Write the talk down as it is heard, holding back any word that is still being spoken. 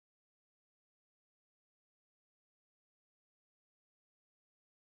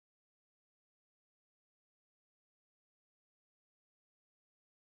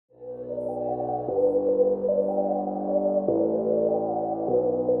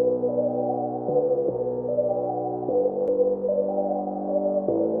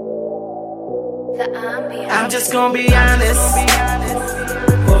I'm just gonna be honest.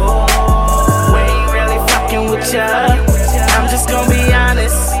 Oh, we ain't really fucking with ya. I'm just gonna be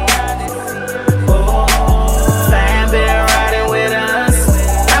honest. Oh, fam been riding with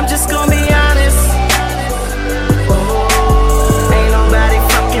us. I'm just gonna be honest. Oh, ain't nobody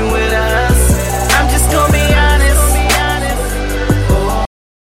fucking with us. I'm just gonna be honest. Oh.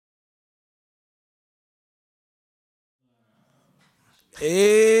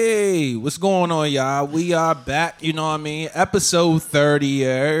 Hey, what's going on, y'all? We are back, you know what I mean? Episode 30,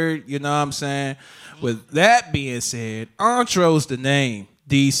 you know what I'm saying? With that being said, Entro's the name,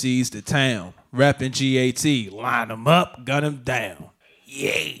 DC's the town. Reppin' GAT, line them up, gun them down.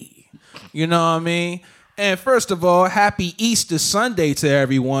 Yay. You know what I mean? And first of all, happy Easter Sunday to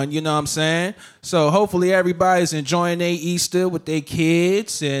everyone, you know what I'm saying? So hopefully everybody's enjoying their Easter with their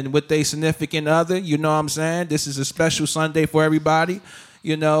kids and with their significant other, you know what I'm saying? This is a special Sunday for everybody,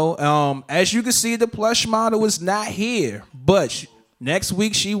 you know. As you can see, the plush model is not here, but next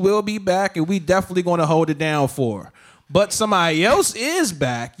week she will be back, and we definitely going to hold it down for her. But somebody else is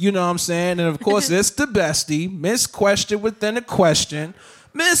back, you know what I'm saying? And of course, it's the bestie, Miss Question Within a Question,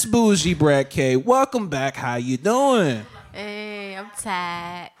 Miss Bougie Brad K. Welcome back. How you doing? Hey, I'm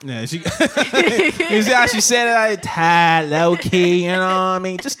tired. Yeah, you see how she said it? Like, tired, low key, you know what I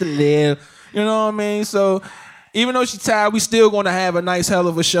mean? Just a little, you know what I mean? So even though she's tired, we still going to have a nice hell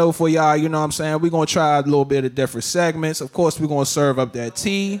of a show for y'all, you know what I'm saying? We're going to try a little bit of different segments. Of course, we're going to serve up that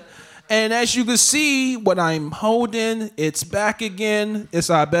tea. And as you can see, what I'm holding, it's back again. It's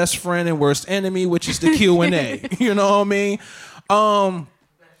our best friend and worst enemy, which is the Q&A. You know what I mean?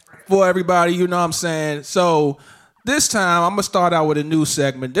 For everybody, you know what I'm saying? So this time, I'm going to start out with a new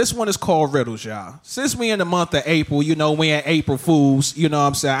segment. This one is called Riddles, y'all. Since we in the month of April, you know, we in April Fools, you know what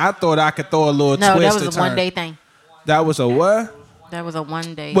I'm saying? I thought I could throw a little twist. No, that was a one-day thing. That was a what? That was a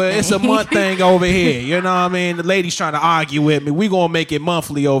one-day Well, thing. it's a month thing over here. You know what I mean? The lady's trying to argue with me. We going to make it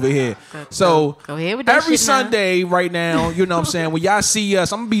monthly over here. Go ahead with that every shit Sunday right now, you know what I'm saying? When y'all see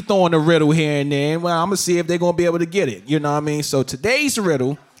us, I'm going to be throwing a riddle here and there. Well, I'm going to see if they're going to be able to get it. You know what I mean? So today's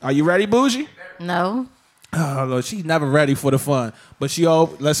riddle, are you ready, Bougie? No. Oh, Lord, she's never ready for the fun. But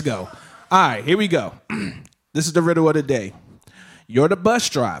let's go. All right, here we go. This is the riddle of the day. You're the bus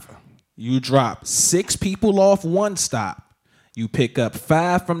driver. You drop 6 people off one stop. You pick up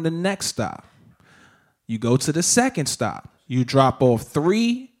 5 from the next stop. You go to the second stop. You drop off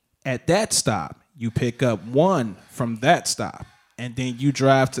 3 at that stop. You pick up 1 from that stop. And then you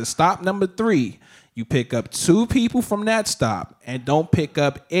drive to stop number 3. You pick up 2 people from that stop and don't pick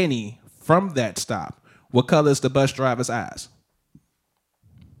up any from that stop. What color is the bus driver's eyes?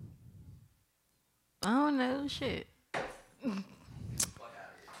 I don't know. Shit.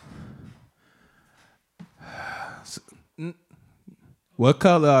 What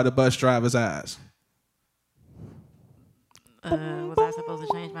color are the bus driver's eyes? Was I supposed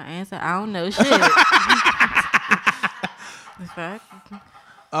to change my answer? I don't know. Shit. In fact.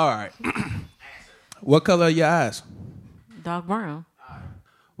 All right. What color are your eyes? Dark brown.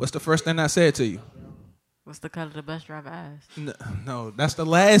 What's the first thing I said to you? What's the color of the bus driver eyes? No, that's the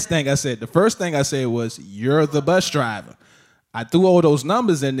last thing I said. The first thing I said was, you're the bus driver. I threw all those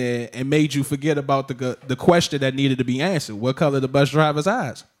numbers in there and made you forget about the question that needed to be answered. What color the bus driver's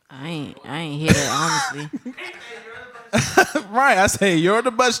eyes? I ain't hear that, honestly. Right, I say you're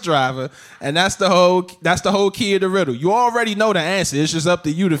the bus driver, and that's the whole key of the riddle. You already know the answer. It's just up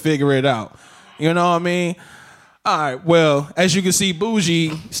to you to figure it out. You know what I mean? All right, well, as you can see,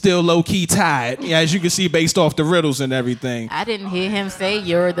 Bougie still low-key tired. Yeah, as you can see, based off the riddles and everything. I didn't hear him say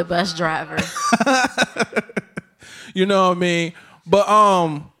you're the bus driver. You know what I mean? But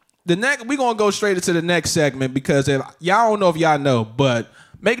we're gonna go straight into the next segment, because if y'all don't know if y'all know, but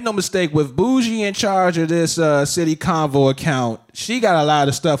make no mistake, with Bougie in charge of this City Convo account, she got a lot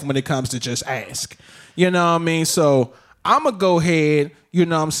of stuff when it comes to just ask. You know what I mean? So I'm gonna go ahead, you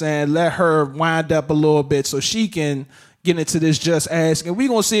know what I'm saying, let her wind up a little bit so she can get into this just ask, and we're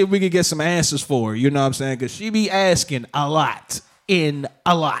gonna see if we can get some answers for her, you know what I'm saying? Because she be asking a lot. In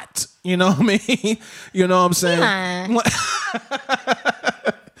a lot. You know what I mean? You know what I'm saying?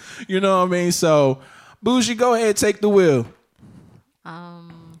 You know what I mean? So, Bougie, go ahead, take the wheel.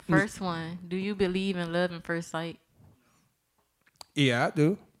 First one. Do you believe in love at first sight? Yeah, I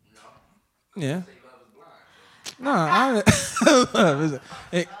do. Yeah. No,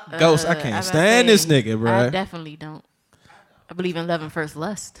 Ghost, I can't stand this nigga, bro. I definitely don't. I believe in love at first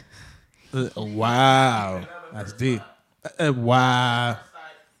lust. Wow. That's deep. Wow.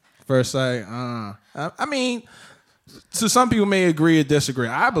 First sight. I mean, So some people may agree or disagree.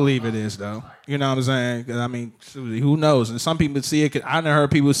 I believe it is, though. You know what I'm saying? 'Cause, I mean, who knows? And some people see it. I done heard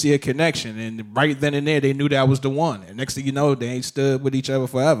people see a connection, and right then and there, they knew that was the one. And next thing you know, they ain't stood with each other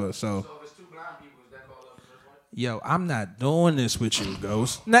forever. So if it's two blind people, is that called love at first sight? Yo, I'm not doing this with you,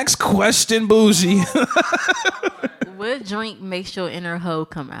 Ghost. Next question, Bougie. What drink makes your inner hoe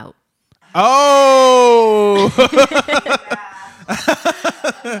come out? Oh.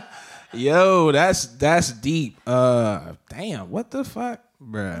 Yo, that's deep. Damn, what the fuck,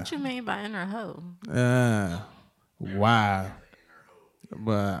 bruh? What you mean by inner hoe? Wow.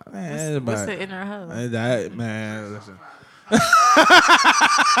 But man, What's the inner hoe? That man, listen.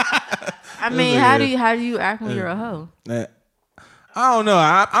 I mean, how do you act when you're a hoe? I don't know.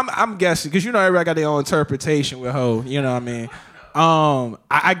 I'm guessing because you know everybody got their own interpretation with hoe. You know what I mean?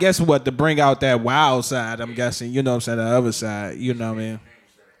 I guess what to bring out that wild side. I'm guessing. You know what I'm saying? The other side. You know what I mean?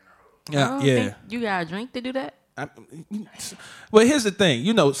 Yeah. Think you got a drink to do that? Well, here's the thing.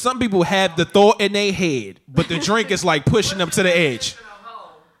 You know, some people have the thought in their head, but the drink is like pushing them to the edge.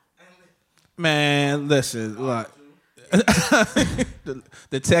 Man, listen, look.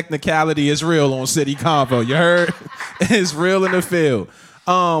 The technicality is real on City Convo. You heard? It's real in the field.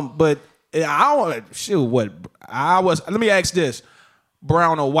 But I want shoot what I was. Let me ask this: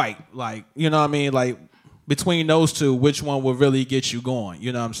 brown or white? Like, you know what I mean? Like between those two, which one will really get you going?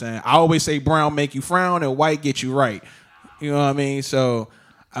 You know what I'm saying? I always say brown make you frown and white get you right. You know what I mean? So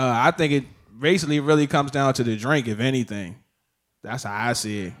I think it basically really comes down to the drink, if anything. That's how I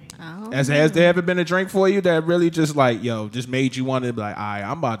see it. Oh, has there ever been a drink for you that really just like, yo, just made you want to be like, all right,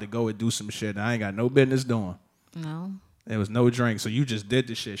 I'm about to go and do some shit I ain't got no business doing? No. There was no drink, so you just did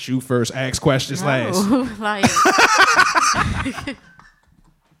the shit. Shoot first, ask questions last. Like,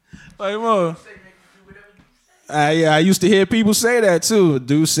 like, more. Yeah, I used to hear people say that too.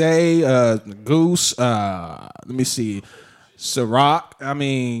 Douce, Goose, let me see, Ciroc. I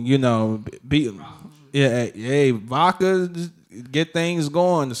mean, you know, vodka, get things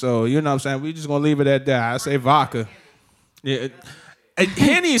going. So, you know what I'm saying? We just going to leave it at that. I say vodka. Yeah.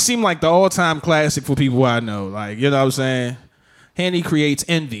 Henny seemed like the all-time classic for people I know. Like, you know what I'm saying? Henny creates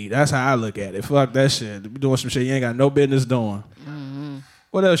envy. That's how I look at it. Fuck that shit. You doing some shit you ain't got no business doing. Mm-hmm.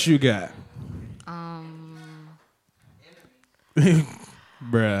 What else you got?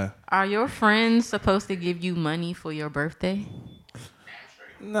 Bruh. Are your friends supposed to give you money for your birthday?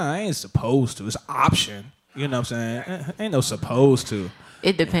 No, I ain't supposed to. It's an option. You know what I'm saying? Ain't no supposed to.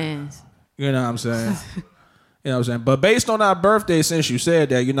 It depends. You know what I'm saying? You know what I'm saying? But based on our birthday, since you said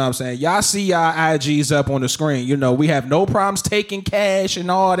that, you know what I'm saying? Y'all see y'all IGs up on the screen. You know, we have no problems taking cash and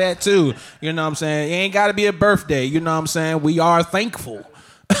all that too. You know what I'm saying? It ain't got to be a birthday. You know what I'm saying? We are thankful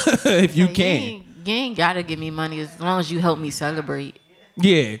if you can. You ain't got to give me money as long as you help me celebrate.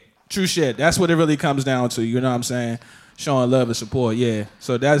 Yeah, true shit. That's what it really comes down to. You know what I'm saying? Showing love and support, yeah.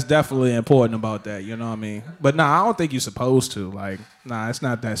 So that's definitely important about that, you know what I mean? But nah, I don't think you're supposed to. Like, nah, it's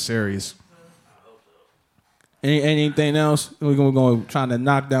not that serious. Anything else? We're going to try to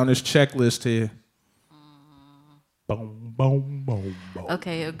knock down this checklist here. Boom, boom, boom, boom.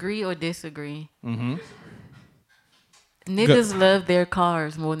 Okay, agree or disagree? Mm-hmm. Niggas love their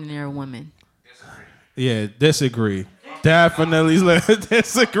cars more than their women. Yeah, disagree. Definitely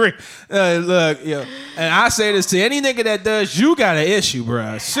disagree. Look, yo, and I say this to any nigga that does, you got an issue,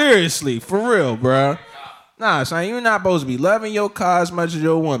 bro. Seriously, for real, bro. Nah, son, you're not supposed to be loving your car as much as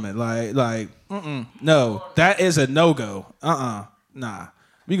your woman. Like, no, that is a no-go. Nah.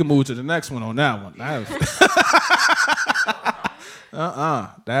 We can move to the next one on that one.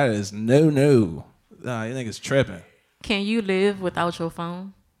 That is no. Nah, you niggas tripping. Can you live without your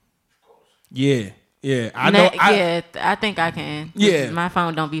phone? Yeah. I know. I think I can. Yeah. My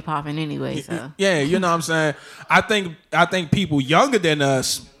phone don't be popping anyway, so. Yeah, you know what I'm saying? I think people younger than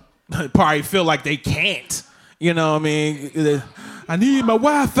us probably feel like they can't. You know what I mean? I need my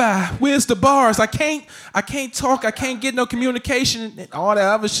Wi-Fi. Where's the bars? I can't talk. I can't get no communication. And all that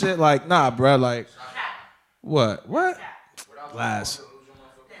other shit. Like, nah, bro. Like, what? Lies.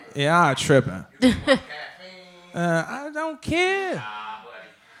 Yeah, I'm tripping. I don't care.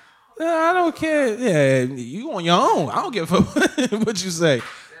 I don't care. Yeah, you on your own. I don't give a fuck what you say.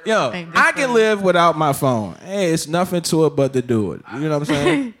 Yo, I can live without my phone. Hey, it's nothing to it but to do it. You know what I'm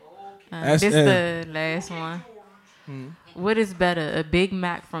saying? This the last one. What is better, a Big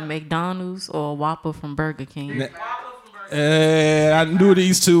Mac from McDonald's or a Whopper from Burger King? I knew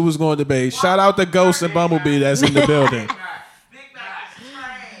these two was going to debate. Shout out to Ghost and Bumblebee that's in the building.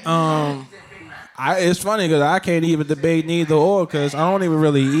 It's funny because I can't even debate neither or because I don't even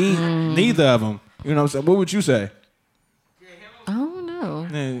really eat neither of them. You know what I'm saying? What would you say? I don't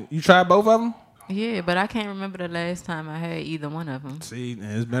know. You tried both of them? Yeah, but I can't remember the last time I had either one of them. See,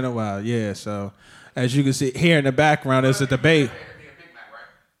 it's been a while. Yeah, so as you can see here in the background, there's a debate.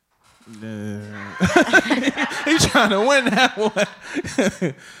 He's trying to win that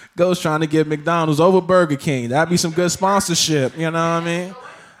one. Ghost trying to get McDonald's over Burger King. That'd be some good sponsorship. You know what I mean?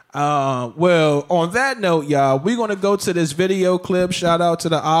 Well, on that note, y'all, we're going to go to this video clip. Shout out to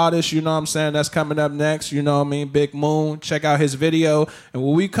the artist, you know what I'm saying, that's coming up next, you know what I mean, Big Moon. Check out his video. And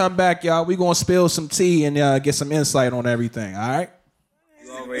when we come back, y'all, we're going to spill some tea and get some insight on everything, all right?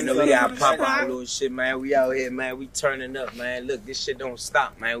 You already know we got pop out little shit, man. We out here, man. We turning up, man. Look, this shit don't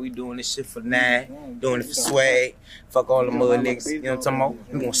stop, man. We doing this shit for nine, doing it for swag. Fuck all the mud niggas, you know what I'm talking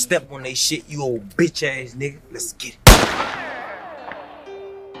about? We gonna step on they shit, you old bitch ass nigga. Let's get it.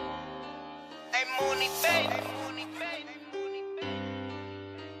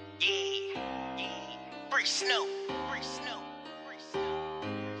 Snow.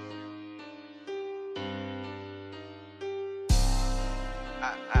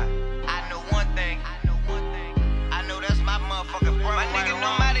 I know one thing. I know that's my motherfucking brother. My nigga,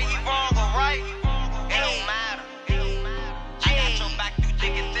 no matter he wrong or right, it don't matter. I got your back through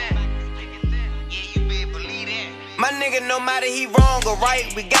thick and thin. Yeah, you better believe that. My nigga, no matter he wrong or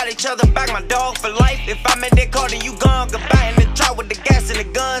right, we got each other back, my dog for life. If I'm at that car, then you gone. Goodbye in the truck with the gas and the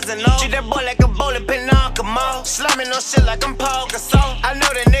guns and all. Shoot that boy like a bullet pin on, come on. Slumming on shit like I'm Paul Gasol. I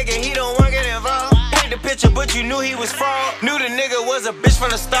know that nigga, he don't wanna get involved. Paint the picture, but you knew he was fraud. Knew the nigga was a bitch from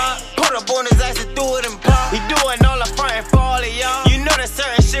the start. Put up on his ass and threw it in park. He doing all the frontin' for all of y'all. You know that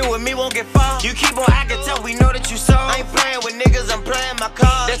certain shit with me won't get far. You keep on acting tough, we know that you saw. I ain't playing with niggas, I'm playing my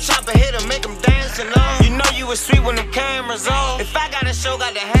cards. That chopper hit him, make him dance along. You know you was sweet when them cameras on. If I got a show,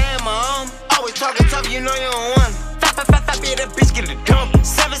 got the hammer on. Always talking tough, you know you don't want. Yeah, that bitch get a dump.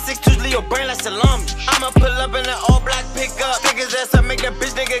 762 Leo brain like salami. I'ma pull up in an all black pickup. Stick his ass up, make that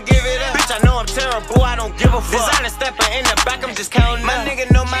bitch nigga give it up. Bitch, I know I'm terrible, I don't give a fuck. Designer stepper in the back, I'm just counting my up. Nigga,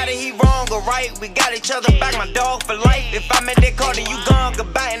 no matter he wrong or right, we got each other back, my dog for life. If I'm at that car, then you gone.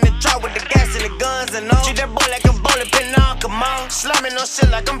 Goodbye in the truck with the gas and the guns and all. Shoot that boy like a bullet pin on, come on. Slumming on shit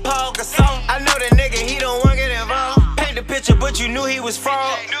like I'm Paul Gasol. I know that nigga, he don't wanna get involved. Paint the picture, but you knew he was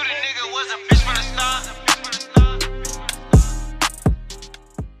fraud. Knew the nigga was a bitch from the start.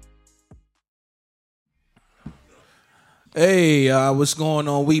 Hey, what's going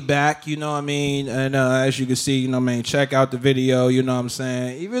on? We back, you know what I mean? And as you can see, you know what I mean, check out the video, you know what I'm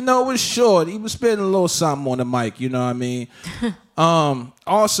saying? Even though it was short, he was spitting a little something on the mic, you know what I mean?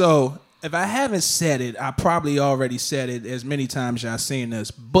 Also, if I haven't said it, I probably already said it as many times y'all seen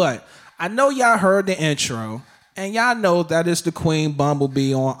this, but I know y'all heard the intro, and y'all know that is the Queen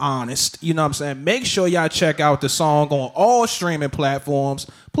Bumblebee on Honest, you know what I'm saying? Make sure y'all check out the song on all streaming platforms.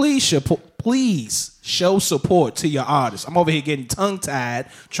 Please show support to your artists. I'm over here getting tongue-tied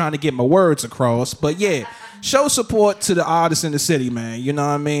trying to get my words across. But yeah, show support to the artists in the city, man. You know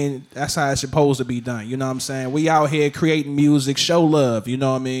what I mean? That's how it's supposed to be done. You know what I'm saying? We out here creating music, show love, you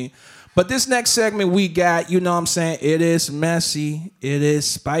know what I mean? But this next segment we got, you know what I'm saying? It is messy, it is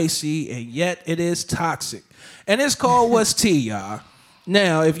spicy, and yet it is toxic. And it's called What's Tea, y'all.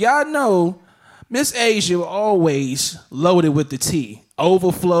 Now, if y'all know, Miss Asia always loaded with the tea.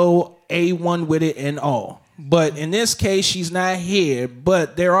 Overflow, A1 with it and all. But in this case, she's not here.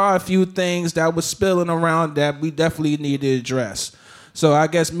 But there are a few things that was spilling around that we definitely need to address. So I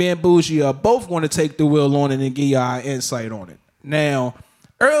guess me and Bougie are both going to take the wheel on it and give y'all insight on it. Now,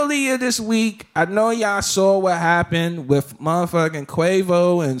 earlier this week, I know y'all saw what happened with motherfucking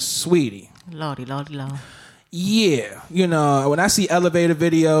Quavo and Saweetie. Lordy. Yeah, you know, when I see elevator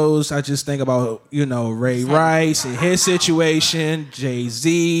videos, I just think about, you know, Ray Rice and his situation,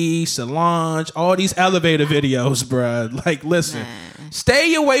 Jay-Z, Solange, all these elevator videos, bruh. Like, listen,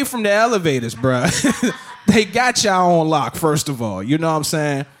 stay away from the elevators, bruh. They got y'all on lock, first of all, you know what I'm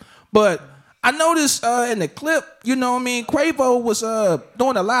saying? But I noticed in the clip, you know what I mean, Quavo was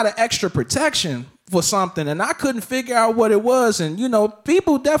doing a lot of extra protection for something, and I couldn't figure out what it was. And, you know,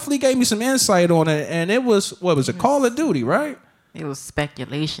 people definitely gave me some insight on it, and it was, what was it, Call of Duty, right? It was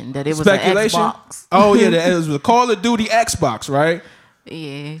speculation that it was an Xbox. Oh, yeah, it was a Call of Duty Xbox, right?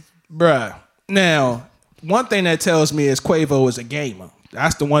 Yeah. Bruh. Now, one thing that tells me is Quavo is a gamer.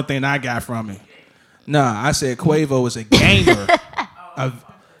 That's the one thing I got from it. Nah, I said Quavo is a gamer.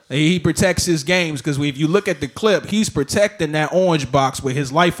 He protects his games because if you look at the clip, he's protecting that orange box with his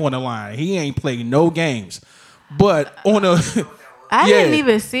life on the line. He ain't playing no games. But on a... I didn't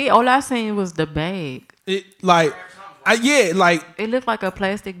even see. All I seen was the bag. It looked like a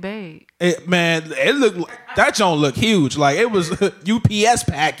plastic bag. It looked... That don't look huge. Like, it was a UPS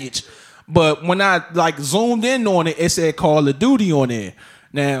package. But when I, zoomed in on it, it said Call of Duty on there.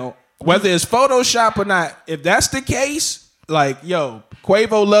 Now... Whether it's Photoshop or not, if that's the case, like, yo,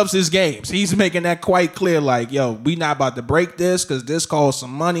 Quavo loves his games. He's making that quite clear. Like, yo, we not about to break this because this costs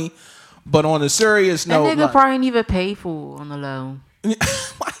some money. But on a serious note, that nigga probably ain't even paid for on the low.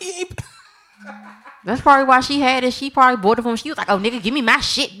 Why he ain't? That's probably why she had it. She probably bought it from him. She was like, "Oh, nigga, give me my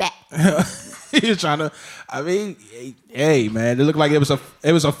shit back." He was trying to. I mean, hey, man, it looked like it was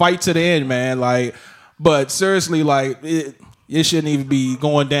a fight to the end, man. Like, but seriously, like it shouldn't even be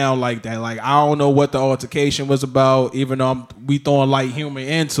going down like that. Like, I don't know what the altercation was about, even though we throwing light humor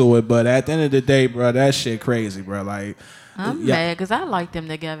into it. But at the end of the day, bro, that shit crazy, bro. Like, I'm mad because I like them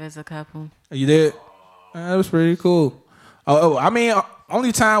together as a couple. You did? That was pretty cool. I mean,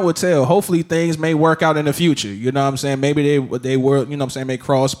 only time will tell. Hopefully things may work out in the future. You know what I'm saying? Maybe they were, you know what I'm saying, may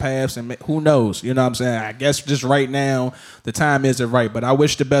cross paths and who knows? You know what I'm saying? I guess just right now, the time isn't right. But I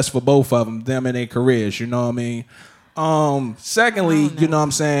wish the best for both of them and their careers. You know what I mean? Secondly, you know what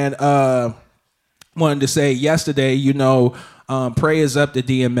I'm saying, wanted to say yesterday, you know, prayers up to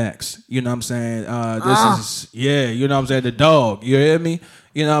DMX. You know what I'm saying? You know what I'm saying? The dog. You hear me?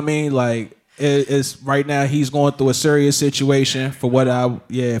 You know what I mean? Like, it's right now he's going through a serious situation. For what I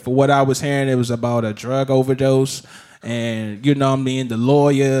was hearing, it was about a drug overdose, and you know what I mean, the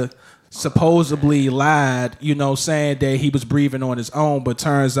lawyer supposedly lied, you know, saying that he was breathing on his own, but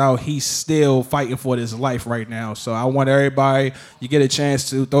turns out he's still fighting for his life right now. So I want everybody, you get a chance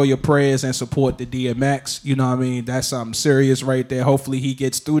to throw your prayers and support the DMX. You know what I mean? That's something serious right there. Hopefully he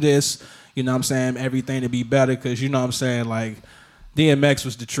gets through this. You know what I'm saying? Everything to be better, because you know what I'm saying, like, DMX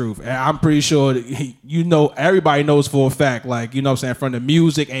was the truth. And I'm pretty sure that everybody knows for a fact, like, you know what I'm saying, from the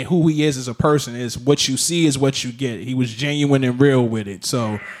music and who he is as a person, is what you see is what you get. He was genuine and real with it.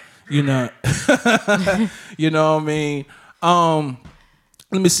 So, you know, you know what I mean?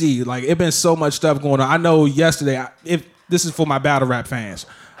 Let me see. Like, it been so much stuff going on. I know yesterday, if this is for my battle rap fans,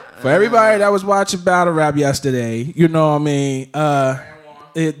 for everybody that was watching battle rap yesterday, you know what I mean?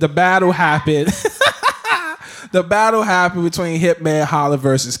 The battle happened. The battle happened between Hitman Holla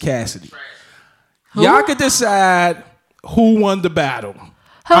versus Cassidy. Who? Y'all could decide who won the battle.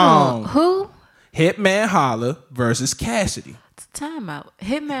 Hold on. Who? Hitman Holla versus Cassidy. Time out.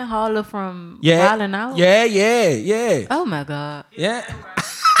 Hitman Holla from Wildin' Out? Yeah. Oh, my God. Yeah.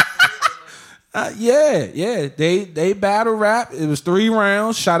 Yeah. They battle rap. It was 3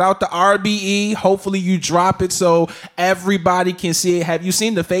 rounds. Shout out to RBE. Hopefully you drop it so everybody can see it. Have you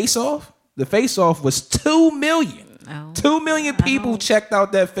seen the face-off? The face-off was 2 million. Oh. 2 million people checked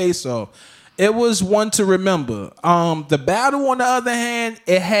out that face-off. It was one to remember. The battle, on the other hand,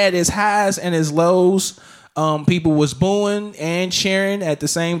 it had its highs and its lows. People was booing and cheering at the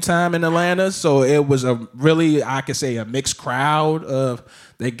same time in Atlanta. So it was I could say, a mixed crowd of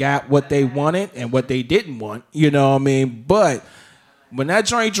they got what they wanted and what they didn't want. You know what I mean? But when that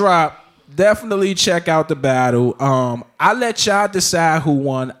joint dropped, definitely check out the battle. I let y'all decide who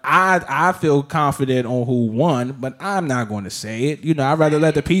won. I feel confident on who won, but I'm not going to say it. You know, I'd rather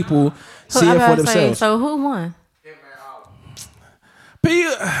let the people see it for themselves. So who won?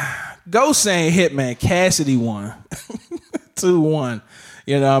 Go saying Hitman. Cassidy won. 2-1.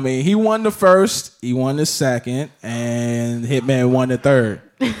 You know what I mean? He won the first, he won the second, and Hitman won the third.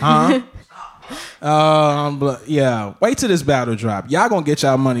 Huh? Yeah. Wait till this battle drop. Y'all gonna get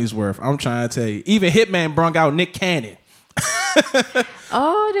y'all money's worth. I'm trying to tell you. Even Hitman brung out Nick Cannon.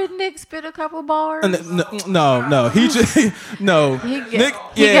 Oh, did Nick spit a couple bars? No. He just no. He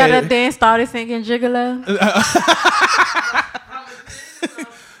got up there and started singing Gigolo.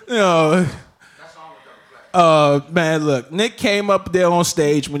 Man, look, Nick came up there on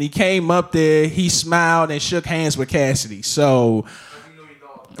stage. When he came up there, he smiled and shook hands with Cassidy. So,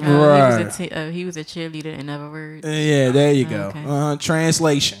 right. He was a cheerleader, in other words. Yeah, there you go. Okay.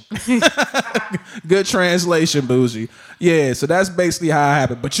 Translation. Good translation, Bougie. Yeah, so that's basically how it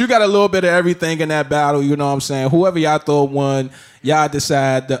happened. But you got a little bit of everything in that battle, you know what I'm saying? Whoever y'all thought won, y'all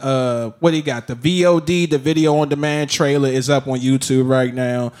decide. What do you got? The VOD, the video on demand trailer, is up on YouTube right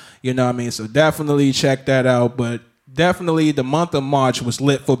now. You know what I mean? So definitely check that out. But definitely the month of March was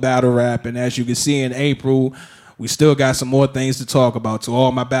lit for battle rap. And as you can see in April, we still got some more things to talk about to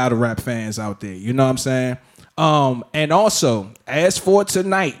all my battle rap fans out there. You know what I'm saying? And also, as for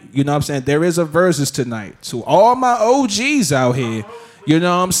tonight, you know what I'm saying, there is a Verzuz tonight. To all my OGs out here, you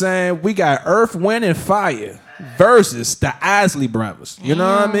know what I'm saying, we got Earth, Wind, and Fire versus the Isley Brothers. You know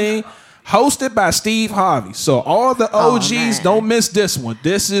what I mean? Hosted by Steve Harvey. So all the OGs, don't miss this one.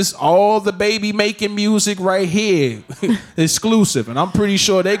 This is all the baby making music right here. Exclusive. And I'm pretty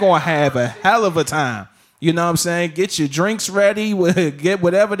sure they're going to have a hell of a time. You know what I'm saying? Get your drinks ready. Get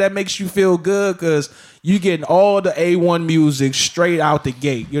whatever that makes you feel good, because you getting all the A1 music straight out the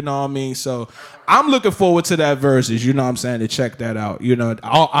gate. You know what I mean? So I'm looking forward to that Verzuz. You know what I'm saying? To check that out. You know,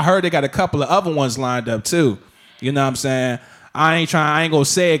 I heard they got a couple of other ones lined up too. You know what I'm saying? I ain't gonna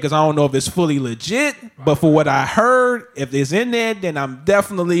say it because I don't know if it's fully legit. But for what I heard, if it's in there, then I'm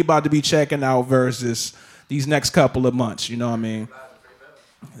definitely about to be checking out Verzuz these next couple of months. You know what I mean?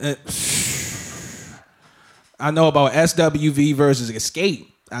 I know about SWV versus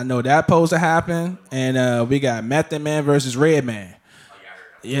Escape. I know that supposed to happen. And we got Method Man versus Redman.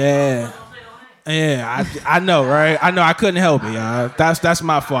 Yeah. Yeah, I know, right? I know I couldn't help it, y'all. That's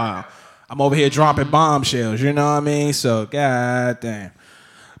my fault. I'm over here dropping bombshells, you know what I mean? So, god damn.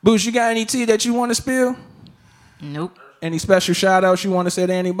 Boosh, you got any tea that you want to spill? Nope. Any special shout outs you want to say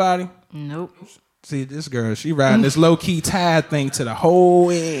to anybody? Nope. See, this girl, she riding this low-key tide thing to the whole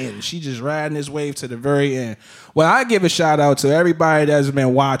end. She just riding this wave to the very end. Well, I give a shout-out to everybody that's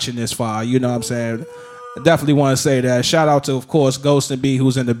been watching this far. You know what I'm saying? I definitely want to say that. Shout-out to, of course, Ghost and B,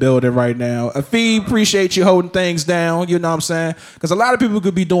 who's in the building right now. Afib, appreciate you holding things down. You know what I'm saying? Because a lot of people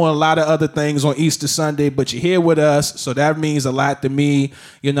could be doing a lot of other things on Easter Sunday, but you're here with us, so that means a lot to me.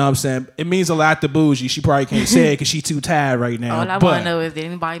 You know what I'm saying? It means a lot to Bougie. She probably can't say it because she's too tired right now. All I want to know is, did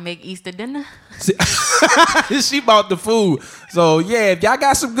anybody make Easter dinner? She bought the food. So yeah, if y'all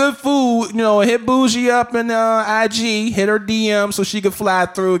got some good food, you know, hit Bougie up in IG, hit her DM so she can fly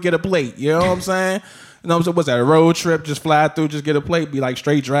through and get a plate. You know what I'm saying? You know what I'm saying? What's that, a road trip? Just fly through, just get a plate, be like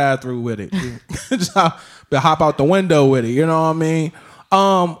straight drive through with it. Just hop out the window with it. You know what I mean?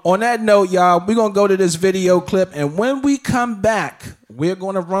 On that note, y'all, we're gonna go to this video clip, and when we come back, we're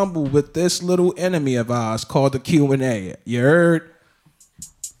gonna rumble with this little enemy of ours called the Q&A. You heard?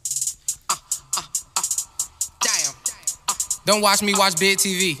 Don't watch me watch Big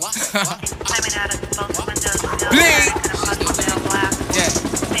TV. Bleed.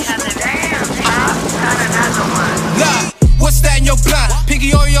 Look, what's that in your blunt?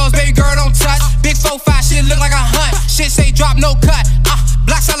 Piggy Oreos, baby girl, don't touch. Big 4-5 shit look like a hunt. Shit say drop, no cut.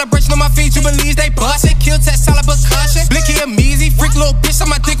 Black celebration on my feet, you believe they bust it. Kill test, solid percussion. Blicky and measy, freak little bitch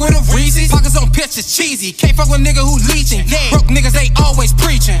on my dick with a Reese's. Pockets on pictures, cheesy. Can't fuck with nigga who leeching. Yeah. Broke niggas, they always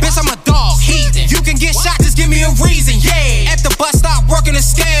preaching. Bitch, I'm a dog, heathen. You can get shot, just give me a reason. Yeah. At the bus stop, working the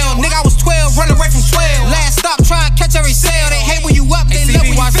scale. Nigga, I was 12, running away from 12. Last stop, try and catch every sale. They hate when you up, they love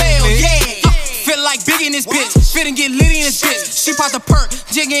when you fail. Yeah. Feel like Biggie in this bitch. Fit and get litty in this bitch. She popped the perk,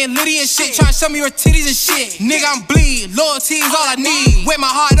 jiggy and litty and shit. Tryna show me her titties and shit. Nigga, I'm bleed. Loyalty is all I need. Wear my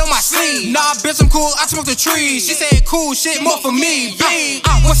heart on my sleeve. Nah, bitch, I'm cool. I smoke the trees. She said cool shit, more for me. Bleed.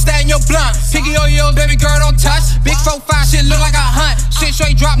 What's that in your blunt? Piggy Oreos, baby girl, don't touch. Big 4-5 shit look like a hunt. Shit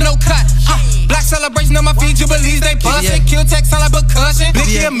straight drop, no cut. Black celebration on my feet, Jubilees, they bustin'. Kill tech, sound like percussion.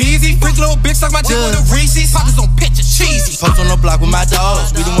 Blicky and measy. Freak little bitch, suck my dick with a Reese's. Pockets on pictures, cheesy. Post on the block with my dogs.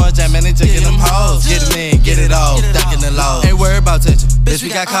 We the ones jamming and taking them hoes. Get them in, get it all. Ducking the low. Ain't worried about tension. Bitch,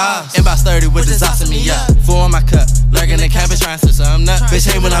 we got cars. And about 30 with the sauce in me up. Four in my cup. Lurking the cabbage, trying to sit something up. Bitch,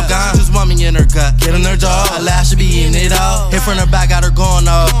 hate when I'm gone. Just want me in her gut. Get in her jaw. Her laugh should be eating it all. Hit from her back, got her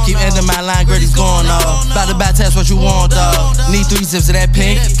going off. Keep ending my line, Gritty's going off. About to back test what you want, dog. Need 3 zips of that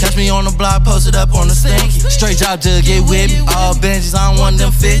pink. Catch me on the block, posted up on the stinky. Straight job to get with me. All Benjis, I don't want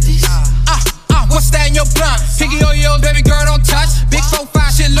them 50s. What's that in your blunt? Piggy Oreos, baby girl, don't touch. Big 4-5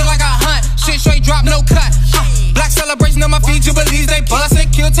 shit look like a hunt. Shit straight drop, no cut. Black celebration on my feet, Jubilees, they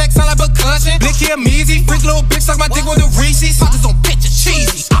bustin'. Kill tech, sound like percussion. Blicky and measy. Freak little bitch, suck my dick with a Reese's. Pockets on pictures,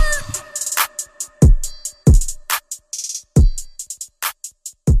 cheesy.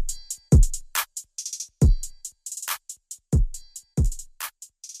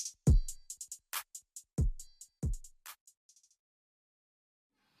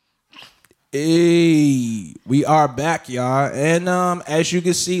 Hey, we are back, y'all. And as you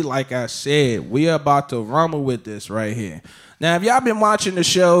can see, like I said, we are about to rumble with this right here. Now, if y'all been watching the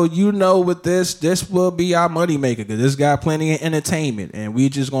show, you know with this will be our moneymaker, because this got plenty of entertainment, and we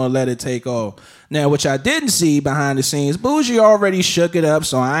just gonna let it take off. Now, what y'all didn't see behind the scenes, Bougie already shook it up,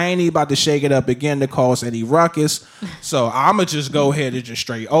 so I ain't even about to shake it up again to cause any ruckus. So I'ma just go ahead and just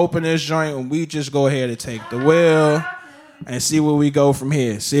straight open this joint, and we just go ahead and take the wheel and see where we go from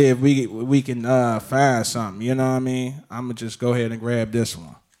here. See if we can find something. You know what I mean? I'm going to just go ahead and grab this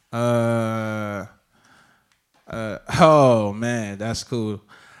one. Oh, man, that's cool.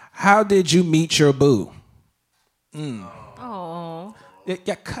 How did you meet your boo? Oh.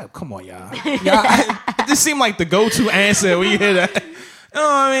 Yeah, come on, y'all. This seemed like the go-to answer when you hear that. You know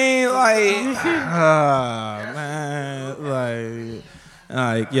what I mean? Like, man,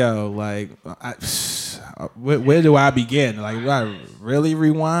 like, yo, like, where do I begin? Like, do I really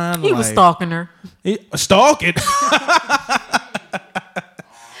rewind? He was stalking her. Stalking?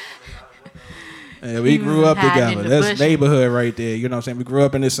 Yeah, we grew up together. That's neighborhood right there. You know what I'm saying? We grew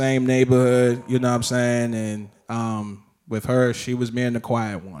up in the same neighborhood. You know what I'm saying? And with her, she was being the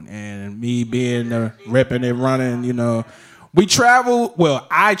quiet one. And me being the ripping and running, you know. We traveled, well,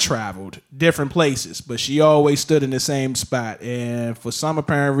 I traveled different places, but she always stood in the same spot. And for some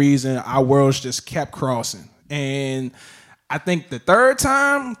apparent reason, our worlds just kept crossing. And I think the third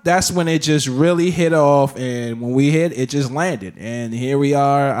time, that's when it just really hit off. And when we hit, it just landed. And here we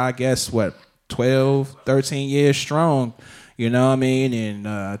are, I guess, 12, 13 years strong. You know what I mean? And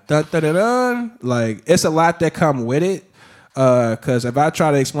like, it's a lot that come with it. Cause if I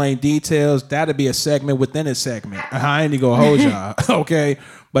try to explain details, that'd be a segment within a segment. I ain't gonna hold y'all, okay?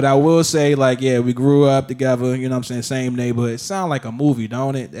 But I will say, like, yeah, we grew up together. You know what I'm saying? Same neighborhood. It sound like a movie,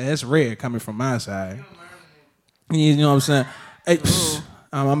 don't it? That's rare coming from my side. You know what I'm saying? Hey,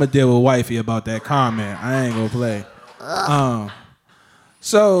 I'm gonna deal with wifey about that comment. I ain't gonna play.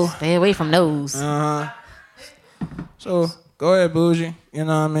 So stay away from those. So go ahead, Bougie. You know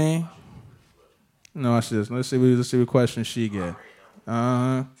what I mean? No, watch this. Let's see what question she get.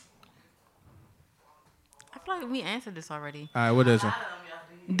 I feel like we answered this already. All right, what is it?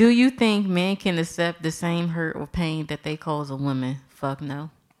 Do you think men can accept the same hurt or pain that they cause a woman? Fuck no.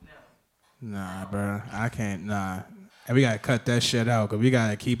 Nah, bro. I can't. Nah. And we gotta cut that shit out because we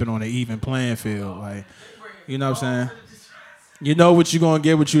gotta keep it on an even playing field. Like, you know what I'm saying? You know what you're gonna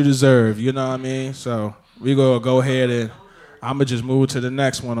get, what you deserve. You know what I mean? So we gonna go ahead and I'm gonna just move to the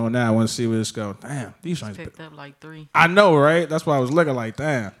next one on that one and see where this goes. Damn, these joints picked up like 3. I know, right? That's why I was looking like,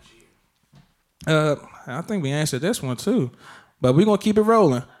 damn. I think we answered this one too, but we're gonna keep it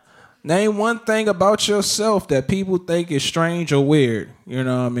rolling. Name one thing about yourself that people think is strange or weird. You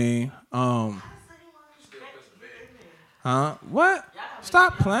know what I mean? What?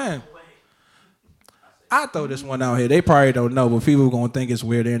 Stop playing. I throw this one out here. They probably don't know, but people are gonna think it's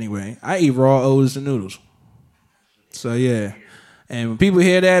weird anyway. I eat raw oats and noodles. So yeah, and when people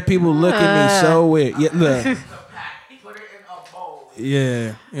hear that, people look at me so weird. Yeah, look.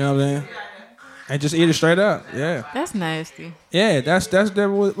 Yeah, you know what I'm saying? And just eat it straight up. Yeah, that's nasty. Yeah, that's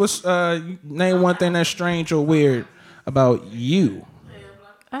what's name one thing that's strange or weird about you.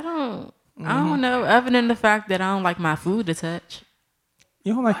 I don't know. Other than the fact that I don't like my food to touch.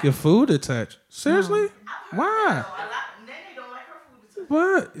 You don't like your food to touch? Seriously? Why?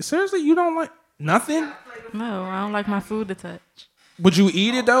 What? Seriously, you don't like nothing? No, I don't like my food to touch. Would you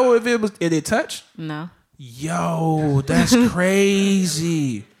eat it though if it touched? No. Yo, that's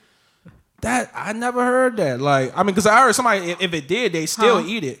crazy. That I never heard that. Like, I mean, because I heard somebody if it did, they still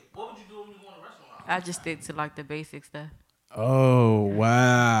eat it. What would you do when you go to a restaurant? I just stick to like the basic stuff. Oh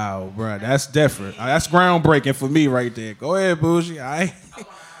wow, bro, that's different. That's groundbreaking for me right there. Go ahead, Bougie.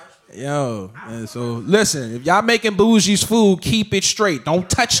 Yo, and so listen, if y'all making Bougie's food, keep it straight. Don't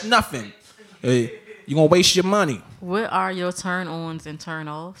touch nothing. Hey, you gonna waste your money. What are your turn-ons and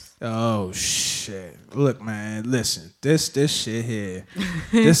turn-offs? Oh shit! Look, man, listen. This shit here.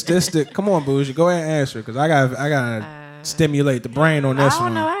 Come on, Bougie. Go ahead and answer because I gotta stimulate the brain on this one. I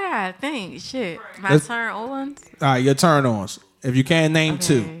don't know. I gotta think. Shit. My turn-ons. All right, your turn-ons. If you can name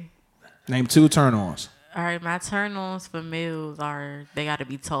two, name 2 turn-ons. All right, my turn-ons for males are they gotta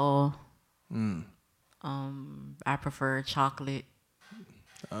be tall. I prefer chocolate.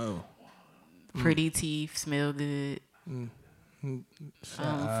 Oh. Pretty teeth, smell good.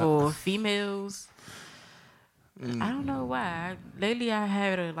 For females, I don't know why. Lately, I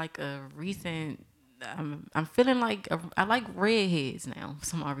had a recent. I'm feeling like I like redheads now for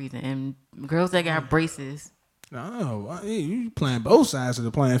some odd reason, and girls that got braces. No, you playing both sides of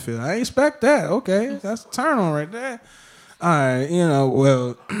the playing field. I expect that. Okay, that's a turn on right there. All right,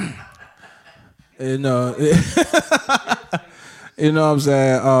 well, you know what I'm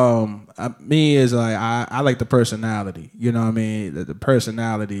saying? Me is like I like the personality. You know what I mean? The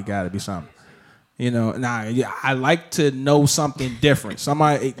personality got to be something. I like to know something different,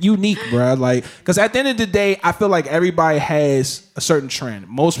 somebody unique, bro. Like, because at the end of the day, I feel like everybody has a certain trend.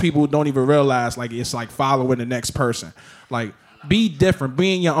 Most people don't even realize like it's like following the next person. Like, be different,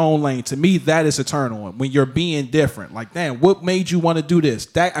 be in your own lane. To me, that is a turn on when you're being different. Like, damn, what made you want to do this?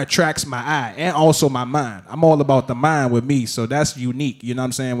 That attracts my eye and also my mind. I'm all about the mind with me, so that's unique. You know what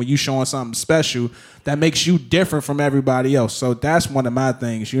I'm saying? When you showing something special that makes you different from everybody else. So that's one of my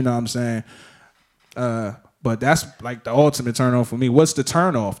things. You know what I'm saying? But that's like the ultimate turn on for me. What's the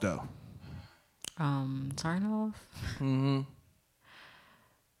turn off though? Turn off? Mm-hmm.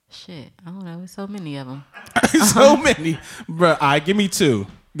 Shit, I don't know. There's so many of them. So many, bro. All right, give me two.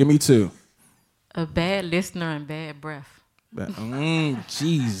 A bad listener and bad breath.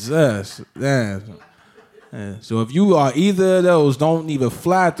 Jesus. Yeah. So if you are either of those, don't even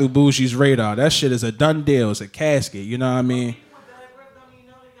fly through Bougie's radar. That shit is a done deal. It's a casket. You know what I mean?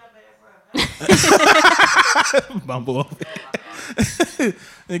 Bumble.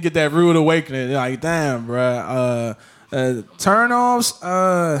 And get that rude awakening. Like, damn, bruh. Turn-offs,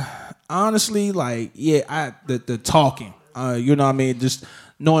 honestly, like, yeah, the talking. You know what I mean? Just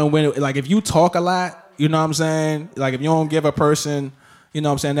knowing when, like, if you talk a lot, you know what I'm saying? Like, if you don't give a person, you know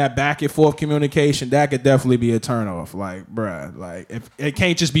what I'm saying, that back and forth communication, that could definitely be a turn-off. Like, bruh, like, if it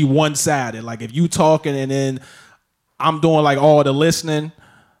can't just be one-sided. Like, if you talking and then I'm doing, like, all the listening,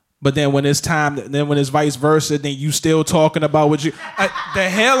 but then when it's time, then when it's vice versa, then you still talking about what you... the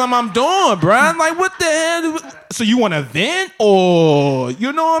hell am I doing, bro? I'm like, what the hell? So you want to vent? Or,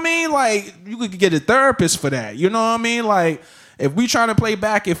 you know what I mean? Like, you could get a therapist for that. You know what I mean? Like, if we trying to play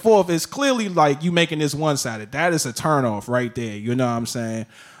back and forth, it's clearly like you making this one-sided. That is a turnoff right there. You know what I'm saying?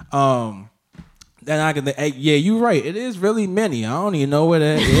 Then I can, yeah, you're right. It is really many. I don't even know where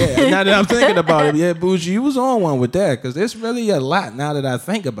that. Yeah, now that I'm thinking about it, yeah, Bougie, you was on one with that because there's really a lot now that I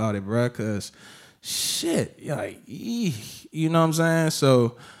think about it, bro. Because shit, like, you know what I'm saying?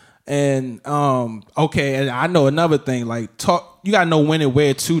 So, and okay, and I know another thing. Like, talk. You gotta know when and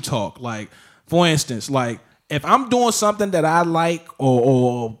where to talk. Like, for instance, like if I'm doing something that I like,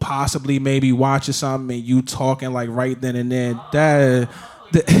 or possibly maybe watching something, and you talking like right then and there, that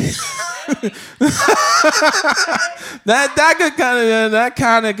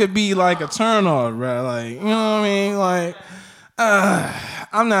kind of could be like a turn on, bro. Like, you know what I mean? Like,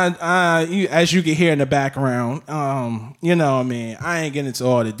 I'm not, as you can hear in the background, you know what I mean? I ain't getting into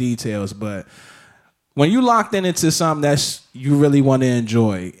all the details, but when you locked into something that's you really want to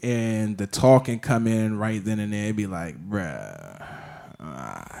enjoy and the talking come in right then and there, it'd be like, bruh,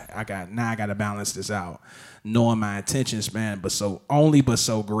 I got to balance this out. Knowing my attention span, but so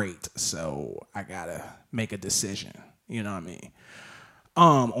great. So I gotta make a decision. You know what I mean?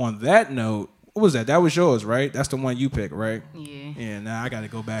 On that note, what was that? That was yours, right? That's the one you picked, right? Yeah. Yeah, now I gotta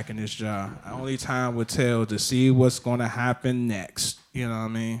go back in this job. Only time will tell to see what's gonna happen next. You know what I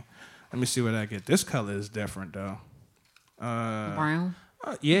mean? Let me see what I get. This color is different though. Brown.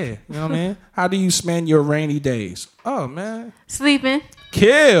 Yeah, you know what I mean? How do you spend your rainy days? Oh man. Sleeping.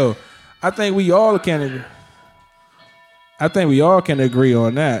 Kill. I think we all can agree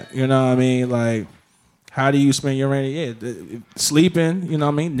on that. You know what I mean? Like, how do you spend your rainy? Yeah, sleeping. You know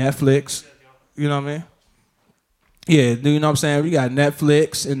what I mean? Netflix. You know what I mean? Yeah, you know what I'm saying? We got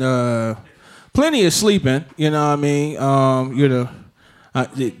Netflix and plenty of sleeping. You know what I mean? You know,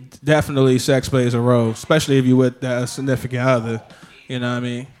 definitely sex plays a role, especially if you with a significant other. You know what I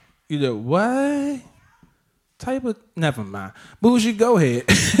mean? You know what type of? Never mind. Bougie, go ahead.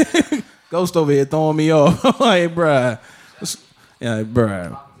 Ghost over here throwing me off. Like, bruh. Yeah,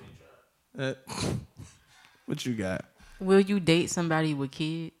 bruh. What you got? Will you date somebody with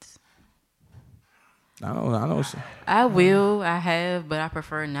kids? I don't. I will. I have, but I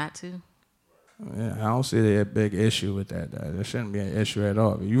prefer not to. Yeah, I don't see a big issue with that. There shouldn't be an issue at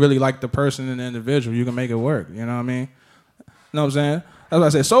all. If you really like the person and the individual, you can make it work. You know what I mean? You know what I'm saying? That's what I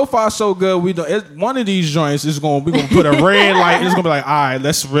said. So far, so good. One of these joints is we're gonna put a red light. It's gonna be like, all right,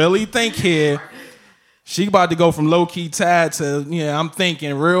 let's really think here. She about to go from low key tad to, yeah, I'm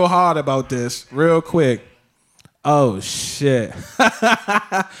thinking real hard about this, real quick. Oh shit.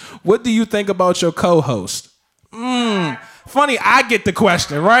 What do you think about your co-host? Funny, I get the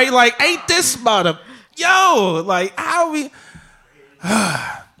question, right? Like, ain't this about a like how we?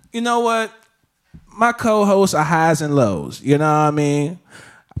 You know what? My co-hosts are highs and lows. You know what I mean?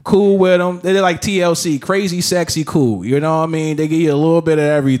 Cool with them. They're like TLC, crazy, sexy, cool. You know what I mean? They give you a little bit of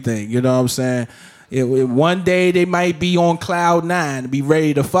everything. You know what I'm saying? One day they might be on cloud 9, be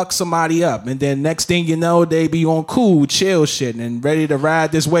ready to fuck somebody up, and then next thing you know, they be on cool, chill shit, and ready to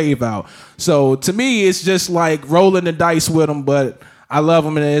ride this wave out. So to me, it's just like rolling the dice with them, but I love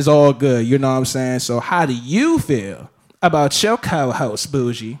them and it's all good. You know what I'm saying? So how do you feel about your co-host,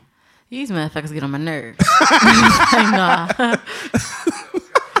 Bougie? These motherfuckers get on my nerves. Nah.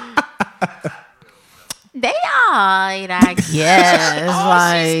 They alright, I guess.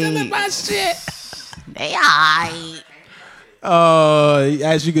 Like, stealing my shit. They alright.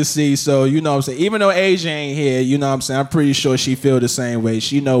 As you can see, so you know what I'm saying, even though Asia ain't here, you know what I'm saying, I'm pretty sure she feel the same way.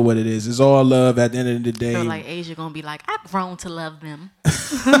 She know what it is. It's all love at the end of the day. So like Asia gonna be like, I've grown to love them.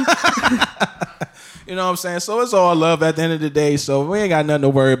 You know what I'm saying? So it's all love at the end of the day. So we ain't got nothing to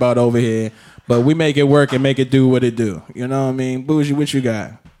worry about over here. But we make it work and make it do what it do. You know what I mean? Bougie, what you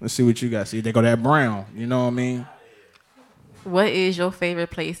got? Let's see what you got. See, they go that brown. You know what I mean? What is your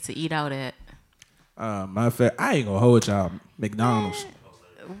favorite place to eat out at? Matter of fact, I ain't gonna hold y'all. McDonald's.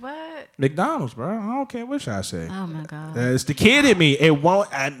 What? McDonald's, bro. I don't care what y'all say. Oh my god. It's the kid in me. It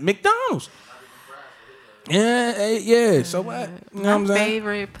won't at McDonald's. Yeah. So what? You know what I'm My saying?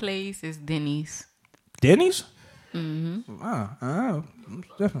 favorite place is Denny's. Denny's? Mm-hmm. Oh,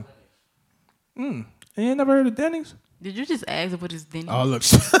 different. You ain't never heard of Denny's? Did you just ask what is Denny's? Oh, look.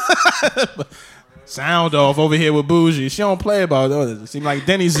 Sound off over here with Bougie. She don't play about it. It seems like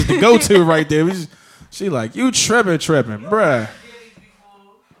Denny's is the go-to right there. She like, you tripping, bruh.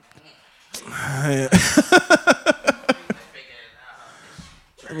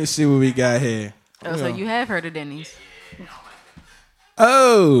 Let me see what we got here. Oh, so you have heard of Denny's?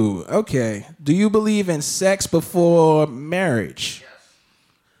 Oh, okay. Do you believe in sex before marriage?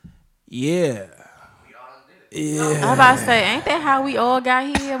 Yeah. Yeah. I was about to say, ain't that how we all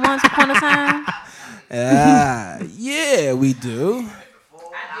got here once upon a time? Yeah, we do.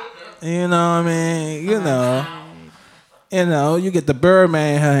 You know what I mean? You know, you get the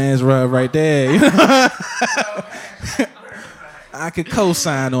Birdman hands rubbed right there. You know? I could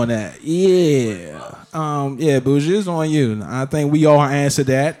co-sign on that. Yeah. Yeah, Bougie, it's on you. I think we all answered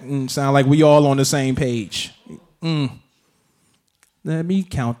that and sound like we all on the same page. Let me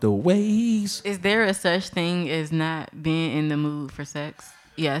count the ways. Is there a such thing as not being in the mood for sex?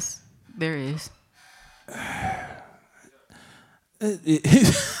 Yes, there is. Afeem,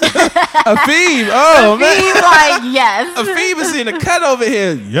 oh man. Afeem, like, yes. Afeem is in the cut over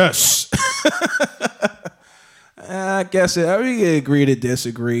here. Yes. I guess we can agree to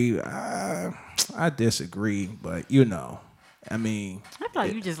disagree. I disagree, but I mean, I feel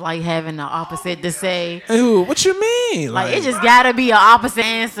like you just like having the opposite to say. Ew, what you mean? Like it just gotta be an opposite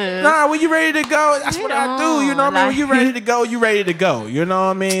answer. Nah, when you ready to go, that's what I do. You know what I mean? When you ready to go, you ready to go. You know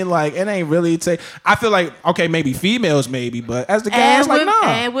what I mean? Like it ain't really I feel like okay, maybe females, but as the guys, like nah.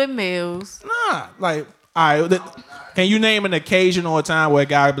 And with males, nah. Like all right, can you name an occasion or a time where a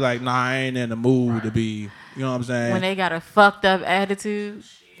guy would be like, nah, I ain't in the mood to be. You know what I'm saying? When they got a fucked up attitude.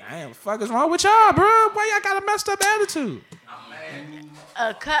 Damn, what the fuck is wrong with y'all, bro? Why y'all got a messed up attitude?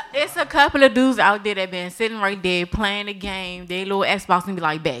 It's a couple of dudes out there that been sitting right there playing the game. They little Xbox and be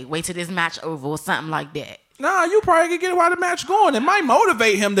like, babe, wait till this match over or something like that. Nah, you probably could get while the match going. It might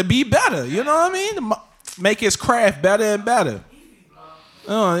motivate him to be better. You know what I mean? To make his craft better and better.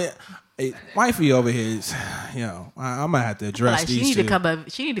 Hey, wifey over here is, I'm gonna have to address like these she need two. to come up.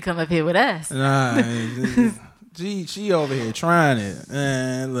 She need to come up here with us. Nah, she over here trying it.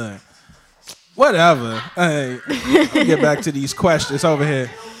 Man, look. Whatever. Hey, let me get back to these questions over here.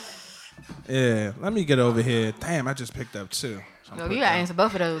 Yeah, let me get over here. Damn, I just picked up two. So you gotta answer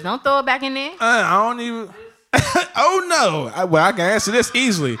both of those. Don't throw it back in there. I don't even. Oh no! I can answer this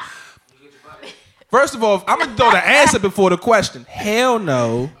easily. First of all, I'm gonna throw the answer before the question. Hell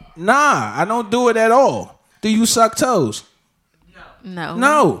no. Nah, I don't do it at all. Do you suck toes? No.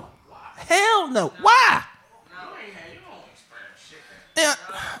 No. Hell no. Why? Yeah,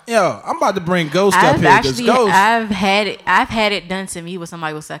 yo, I'm about to bring Ghost up here. I've had it done to me when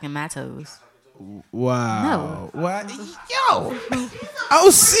somebody was sucking my toes. Wow. No. What? Yo. Oh,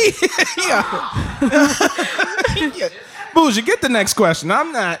 see. Yo. Bougie, get the next question.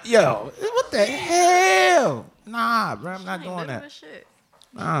 I'm not. Yo. What the hell? Nah, bro. I'm not doing that.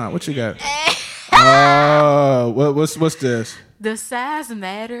 What you got? What's this? The size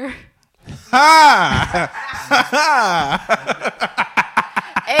matter.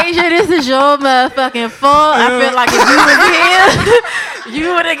 Asia, this is your motherfucking fault. I feel like if you was here,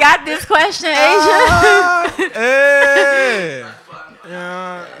 you would have got this question, Asia. Hey.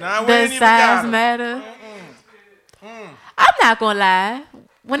 The size matter. I'm not gonna lie.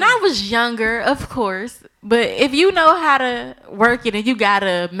 When I was younger, of course, but if you know how to work it and you got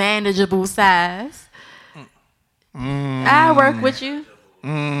a manageable size, I work with you.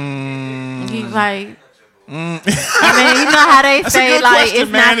 You like. I mean, you know how they say like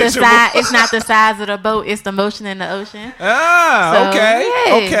question, it's not the size of the boat, it's the motion in the ocean.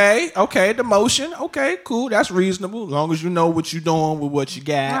 Okay, the motion. Okay, cool. That's reasonable. As long as you know what you're doing with what you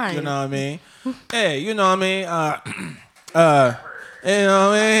got. Right. You know what I mean? Hey, you know what I mean? You know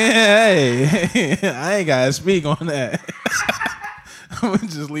what I mean? Hey, I ain't gotta speak on that. I'm gonna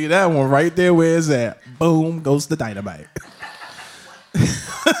just leave that one right there where it's at. Boom, goes the dynamite.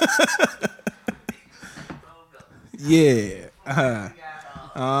 Yeah.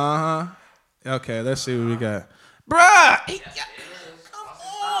 Okay, let's see what we got. Bruh! Come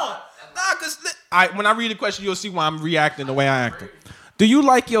on! Nah, when I read the question, you'll see why I'm reacting the way I acting. Do you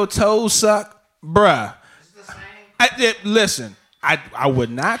like your toes sucked? Bruh. Listen, I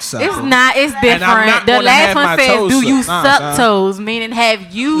would not suck. It's not. It's different. The last one says, "Do you suck toes?" Meaning,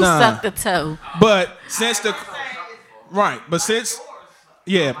 have you sucked the toe? But since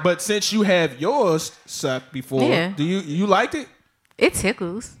since you have yours sucked before, do you liked it? It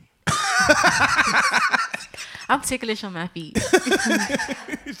tickles. I'm ticklish on my feet.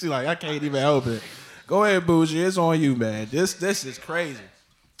 She's like, I can't even help it. Go ahead, Bougie. It's on you, man. This is crazy.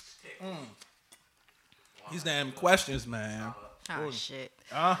 These damn questions, man. Oh, shit.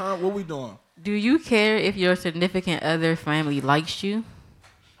 What we doing? Do you care if your significant other family likes you?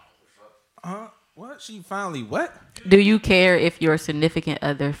 What? She finally what? Do you care if your significant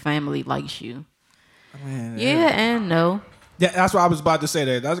other family likes you? Man, yeah and no. Yeah, that's what I was about to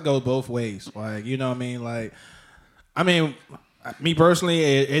say. That goes both ways. Like, you know what I mean? Like, I mean, me personally,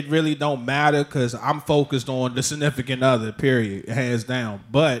 it really don't matter because I'm focused on the significant other, period, hands down.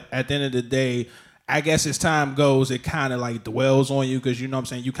 But at the end of the day, I guess as time goes, it kind of like dwells on you because, you know what I'm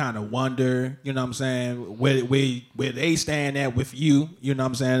saying, you kind of wonder, you know what I'm saying, where they stand at with you, you know what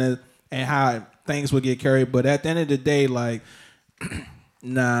I'm saying, and how things would get carried. But at the end of the day, like,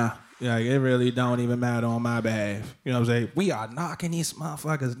 nah, like, it really don't even matter on my behalf. You know what I'm saying? We are knocking these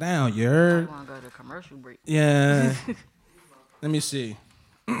motherfuckers down, you heard? I want to go to commercial break. Yeah. Let me see.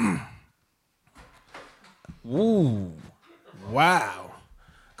 Ooh. Wow.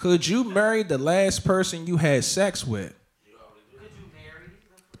 Could you marry the last person you had sex with?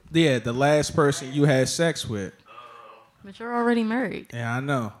 Yeah, the last person you had sex with. But you're already married. Yeah, I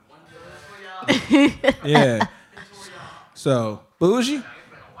know. Yeah. So, Bougie?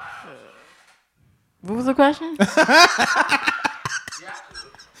 What was the question?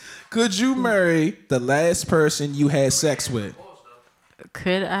 Could you marry the last person you had sex with?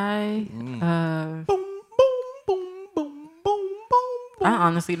 Could I? Boom, boom, boom, boom, boom, boom. I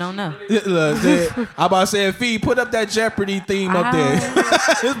honestly don't know. I'm about to say, Fee, put up that Jeopardy theme up there.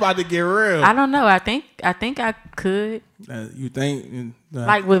 It's about to get real. I don't know. I think I could. You think?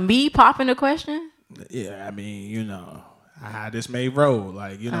 Like with me popping the question? Yeah, I mean, you know how this may roll.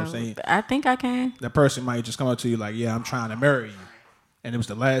 Like, you know what I'm saying? I think I can. That person might just come up to you like, yeah, I'm trying to marry you. And it was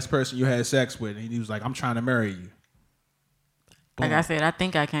the last person you had sex with. And he was like, I'm trying to marry you. Boom. Like I said, I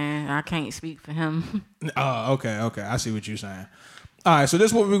think I can. I can't speak for him. Oh, okay. I see what you're saying. All right, so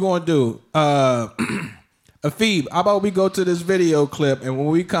this is what we're going to do. Afib, how about we go to this video clip, and when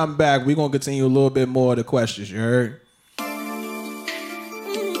we come back, we're going to continue a little bit more of the questions, you heard?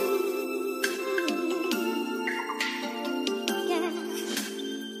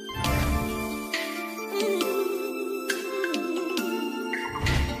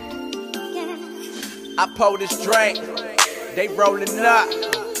 I pour this drink, they rolling up.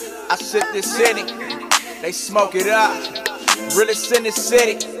 I sip this city, they smoke it up. Realest in the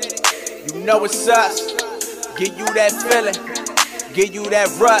city, you know it's us. Give you that feeling, give you that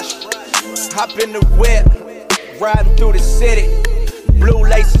rush. Hop in the whip, riding through the city. Blue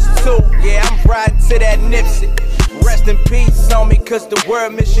laces too, yeah, I'm riding to that Nipsey. Rest in peace on me, cause the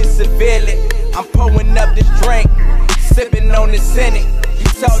world mission severely. I'm pouring up this drink, sipping on this Senate. You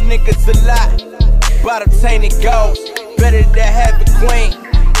told niggas a lot about obtaining goals. Better to have a queen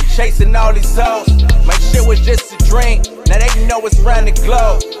than chasing all these hoes. My shit was just a dream, now they know it's round the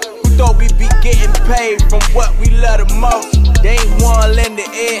globe. Who thought we'd be getting paid from what we love the most? They ain't one in the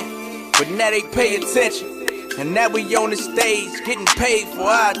air, but now they pay attention. And now we on the stage, getting paid for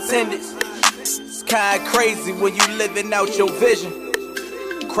our attendance. It's kinda crazy when you living out your vision.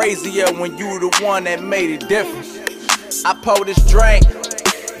 Crazier when you the one that made a difference. I pour this drink,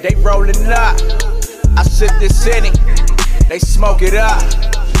 they rolling up. I sip this city, they smoke it up.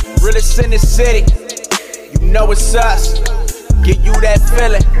 Realest in the city, you know it's us. Give you that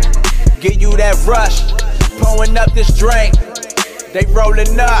feeling, give you that rush. Pouring up this drink, they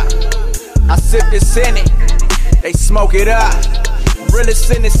rolling up. I sip this city, they smoke it up.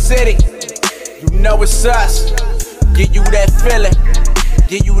 Realest in the city, you know it's us. Give you that feeling,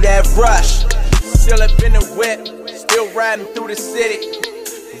 give you that rush. Still up in the whip, still riding through the city.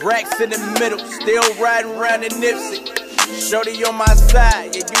 Racks in the middle, still riding around in Nipsey. Shorty on my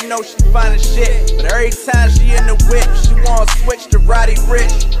side, yeah, you know she fine as shit. But every time she in the whip, she wanna switch to Roddy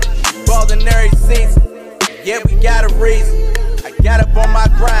Rich. Ballin' every season, yeah, we got a reason. I got up on my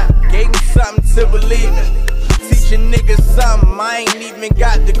grind, gave me something to believe in. Teaching niggas something I ain't even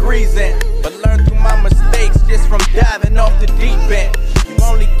got degrees in. But learn through my mistakes just from diving off the deep end. You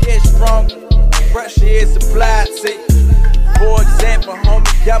only get stronger, pressure is applied to you. For example,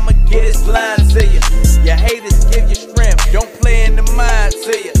 homie, I'ma get this line to you. Your haters give you strength, don't play in the mind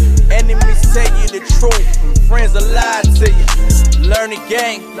to you. Enemies tell you the truth, and friends will lie to you. Learn the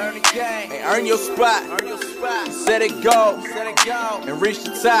game, And earn your spot. Set it go. And reach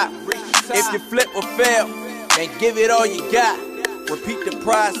the top. If you flip or fail, then give it all you got. Repeat the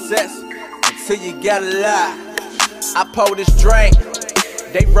process until you got a lot. I pour this drink,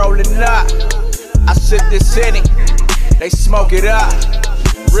 they rollin' up. I sip this in it, they smoke it up.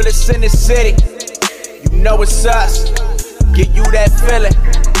 Realest in the city, you know it's us. Give you that feeling,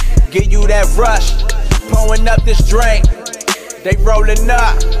 give you that rush. Pouring up this drink, they rollin'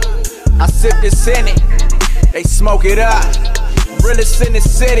 up. I sip this in it, they smoke it up. Realest in the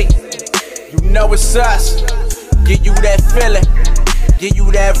city, you know it's us. Give you that feeling, give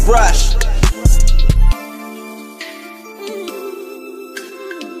you that rush.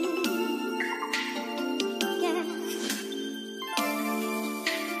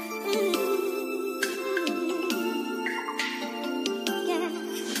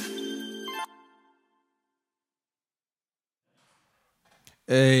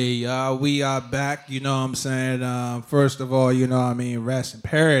 Hey, y'all, we are back. You know what I'm saying? First of all, you know what I mean? Rest in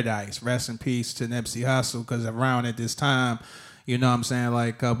paradise. Rest in peace to Nipsey Hussle, because around at this time, you know what I'm saying,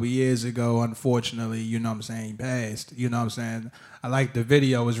 like a couple years ago, unfortunately, you know what I'm saying, he passed. You know what I'm saying? I like the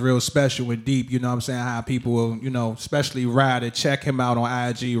video. It was real special and deep. You know what I'm saying? How people will, you know, especially Ryder, check him out on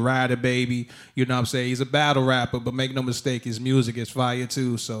IG, Ryder Baby. You know what I'm saying? He's a battle rapper, but make no mistake, his music is fire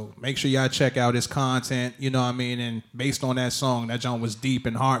too. So make sure y'all check out his content, you know what I mean? And based on that song, that joint was deep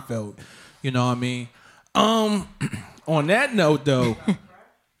and heartfelt. You know what I mean? On that note, though,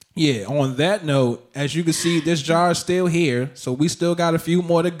 yeah, on that note, as you can see, this jar is still here, so we still got a few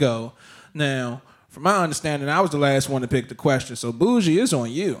more to go. Now, from my understanding, I was the last one to pick the question, so Bougie is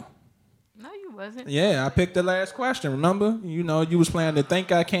on you. No, you wasn't. Yeah, I picked the last question, remember? You know, you was playing to Think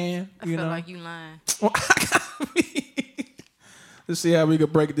I Can. I feel like you lying. Let's see how we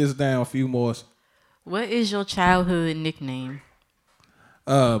can break this down a few more. What is your childhood nickname?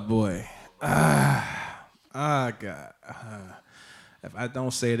 Oh, boy. God. If I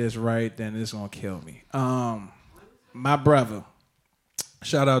don't say this right, then it's going to kill me. My brother.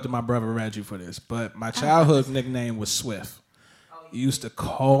 Shout out to my brother Reggie for this. But my childhood nickname was Swift. You used to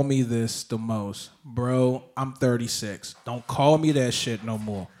call me this the most. Bro, I'm 36. Don't call me that shit no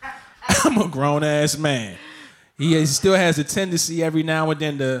more. I'm a grown-ass man. He still has a tendency every now and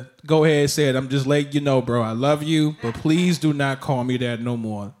then to go ahead and say it. I'm just letting you know, bro, I love you, but please do not call me that no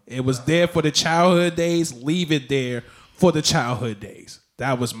more. It was there for the childhood days. Leave it there for the childhood days.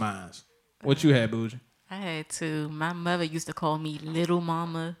 That was mine. What you had, Bougie? I had to. My mother used to call me Little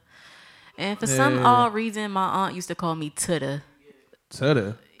Mama. And for some odd reason, my aunt used to call me Tuda.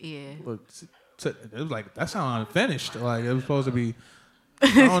 Tuda? Yeah. Look, it was like, that sounded unfinished. Like, it was supposed to be,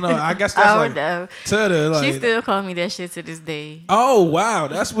 I don't know. I guess that's like, no. Tuda. Like, she still call me that shit to this day. Oh, wow.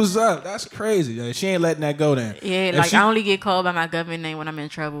 That's what's up. That's crazy. She ain't letting that go then. Yeah, If like I only get called by my government name when I'm in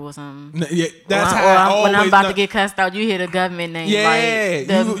trouble or something. Yeah, that's how when I'm about know. to get cussed out, you hear the government name. Yeah, like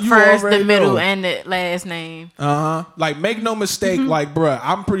the you first, already the middle, know. and the last name. Like, make no mistake, like, bruh,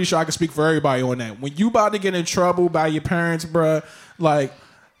 I'm pretty sure I can speak for everybody on that. When you about to get in trouble by your parents, bruh, like,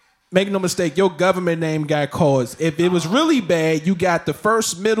 make no mistake, your government name got called. If it was really bad, you got the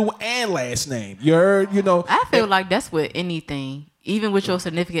first, middle, and last name. You heard, you know. I feel like that's with anything. Even with your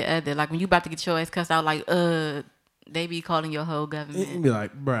significant other. Like, when you about to get your ass cussed out, like, they be calling your whole government. You be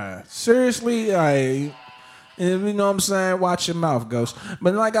like, bruh, seriously? You know what I'm saying? Watch your mouth, Ghost.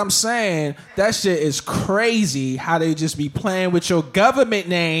 But like I'm saying, that shit is crazy how they just be playing with your government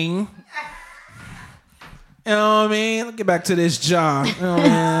name. You know what I mean? Let's get back to this job. You know what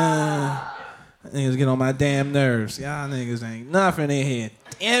I mean? Niggas get on my damn nerves. Y'all niggas ain't nothing in here.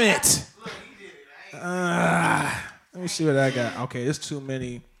 Damn it. Let me see what I got. Okay, there's too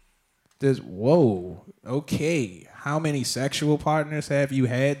many. Whoa. Okay. How many sexual partners have you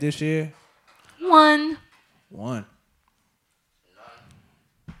had this year? One. That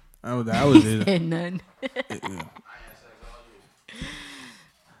was it. And none.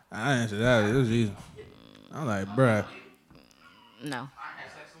 I answered that. It was easy. I'm like, bruh. No.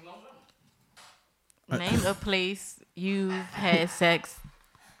 Name a place you've had sex.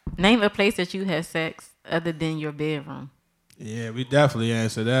 Name a place that you had sex other than your bedroom. Yeah, we definitely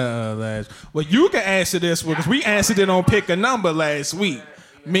answered that last. Well, you can answer this one because we answered it on Pick a Number last week.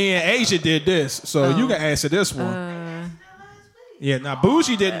 Me and Asia did this, so you can answer this one. Yeah, now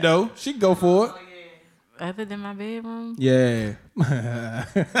Bougie didn't though. She can go for it. Other than my bedroom? Yeah.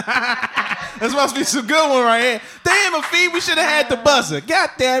 That's supposed to be some good one right here. Damn, Afid, we should have had the buzzer. God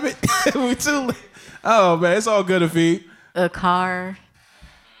damn it. We too late. Oh, man, it's all good, Afid. A car.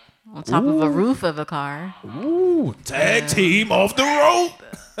 On top of a roof of a car. Ooh, tag team off the rope.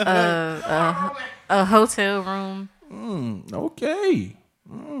 A hotel room. Okay.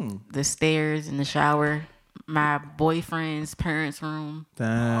 the stairs in the shower, my boyfriend's parents' room.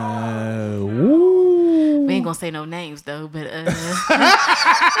 Woo. We ain't gonna say no names though, but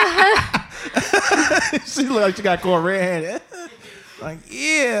She look like she got caught red-handed. Like,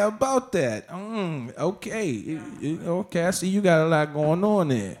 yeah, about that. Okay. Okay, I see you got a lot going on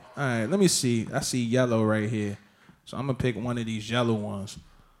there. All right, let me see. I see yellow right here. So I'm going to pick one of these yellow ones.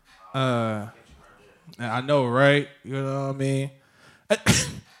 I know, right? You know what I mean?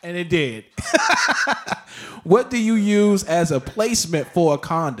 And it did. What do you use as a placement for a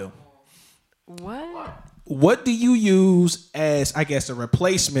condom? what? What do you use as, I guess, a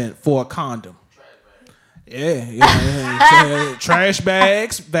replacement for a condom? Yeah. Trash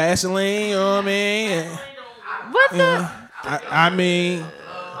bags, Vaseline, you know what I mean? What the? I mean,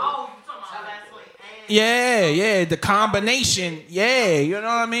 yeah, the combination, yeah, you know what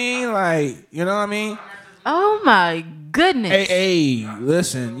I mean? Like, you know what I mean? Oh my goodness! Hey,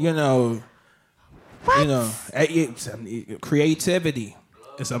 listen, you know, What? creativity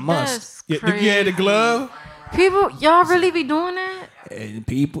is a must. That's You had the glove? People, y'all really be doing that? And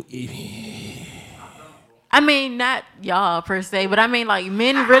people, I mean, not y'all per se, but I mean, like,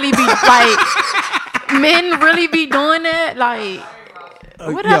 men really be like, men really be doing that. Like,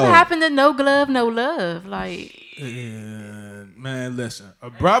 whatever happened to no glove, no love? Like, man, listen, a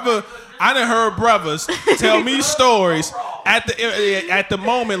brother. I done heard brothers tell me stories at the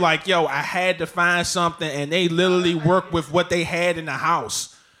moment, like, yo, I had to find something, and they literally work with what they had in the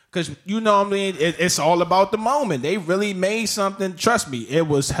house. Cause you know what I mean. It's all about the moment. They really made something. Trust me, it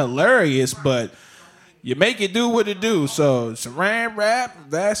was hilarious, but. You make it do what it do. So saran wrap,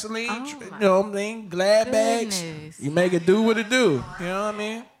 Vaseline, you know what I mean, glad bags. You make it do what it do. You know what I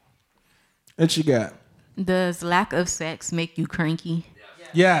mean? What you got? does lack of sex make you cranky?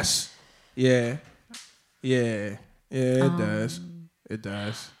 Yes. Yeah. Yeah. Yeah, it does. It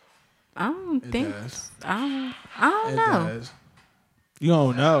does. I don't It think. does. I don't It know. does. You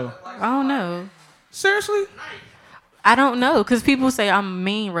don't know. I don't know. Seriously? I don't know because people say I'm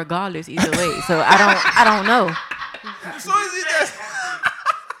mean regardless either way. So I don't know. So is it that?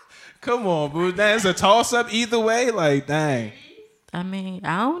 Come on, boo. That's a toss up either way. Like, dang. I mean,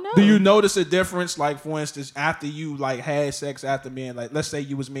 I don't know. Do you notice a difference? Like, for instance, after you like had sex after being like, let's say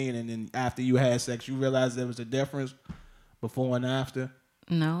you was mean, and then after you had sex, you realized there was a difference before and after.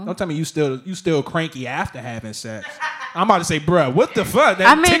 No. Don't tell me you still cranky after having sex. I'm about to say, bruh, what the fuck?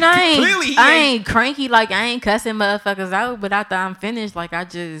 I mean, I ain't cranky. Like, I ain't cussing motherfuckers out. But after I'm finished, like, I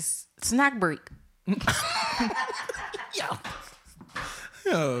just snack break.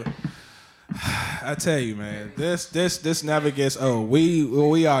 Yo, I tell you, man, this never gets old.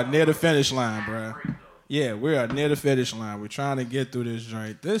 We are near the finish line, bruh. Yeah, we are near the finish line. We're trying to get through this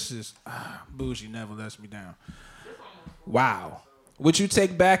joint. This is bougie never lets me down. Wow. Would you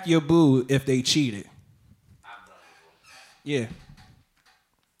take back your boo if they cheated? Yeah.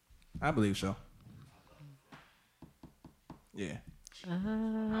 I believe so. Yeah.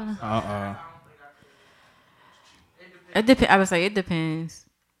 It depends. I would say it depends.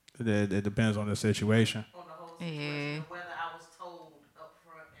 It depends on the situation. Yeah. Whether I was told up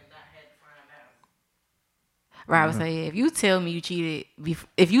front and not had to find out. Right. I would say if you tell me you cheated,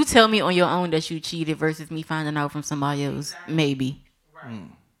 if you tell me on your own that you cheated versus me finding out from somebody else, maybe.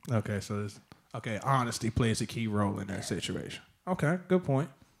 Okay, so honesty plays a key role in that situation. Okay, good point.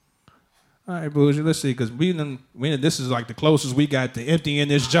 All right, bougie. Let's see, because this is like the closest we got to emptying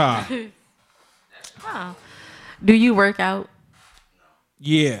this job. Oh. Do you work out?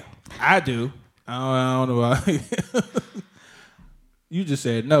 Yeah, I do. I don't know why. You just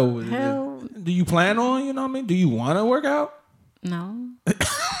said no. Hell. Do you plan on? You know what I mean? Do you want to work out? No.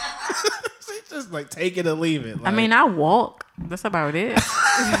 Just like take it or leave it. Like, I mean, I walk. That's about it.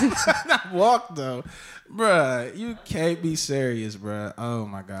 not walk though, bruh. You can't be serious, bruh. Oh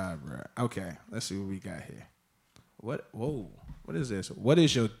my god, bruh. Okay, let's see what we got here. What? Whoa. What is this? What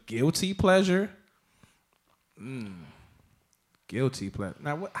is your guilty pleasure? Guilty pleasure.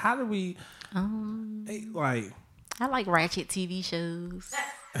 Now, how do we? Like. I like ratchet TV shows.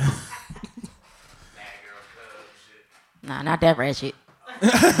 Nah, not that ratchet. He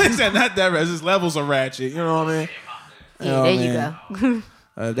said not that ratchet. It's levels of ratchet. You know what I mean? Yeah, there you go.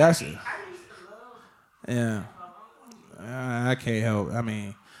 That's it. Yeah. I can't help. I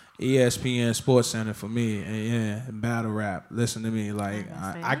mean, ESPN Sports Center for me. Yeah, battle rap. Listen to me. Like,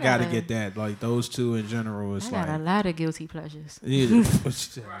 I gotta get that. Like, those two in general is I like. got a lot of guilty pleasures. Yeah,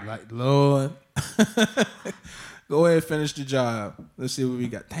 like, Lord. Go ahead and finish the job. Let's see what we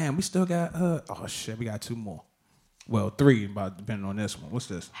got. Damn, we still got, oh shit, we got two more. Well, three, depending on this one. What's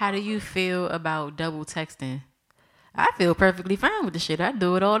this? How do you feel about double texting? I feel perfectly fine with the shit. I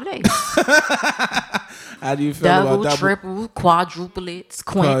do it all day. How do you feel Double, about triple, quadruplets,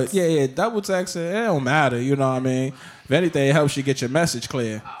 quints. Yeah, double texting, it don't matter, you know what I mean? If anything, it helps you get your message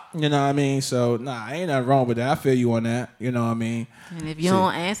clear. You know what I mean? So, ain't nothing wrong with that. I feel you on that. You know what I mean? And if you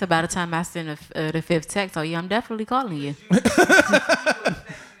don't answer by the time I send the fifth text, I'm definitely calling you.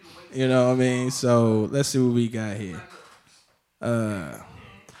 You know what I mean? So, let's see what we got here.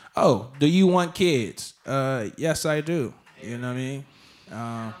 Do you want kids? Yes, I do. You know what I mean?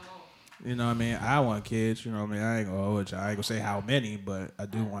 You know what I mean? I want kids. You know what I mean? I ain't gonna say how many, but I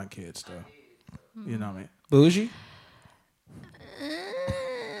do want kids though. You know what I mean? Bougie?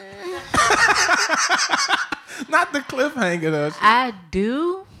 Not the cliffhanger though. I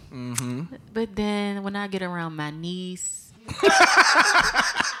do. Mm-hmm. But then when I get around my niece,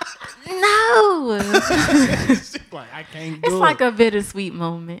 no. I can't do it's it. like a bittersweet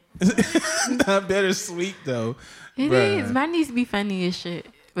moment. Not bittersweet though. It is. My niece be funny as shit.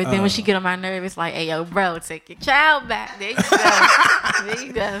 But then when she get on my nerve, it's like, hey, yo, bro, take your child back. There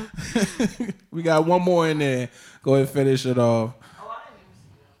you go. We got one more in there. Go ahead and finish it off.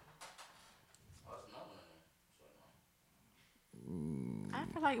 I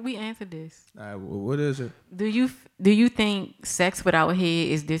feel like we answered this. All right, what is it? Do you think sex without head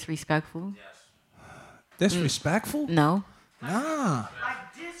is disrespectful? Yes. Disrespectful? No. Nah.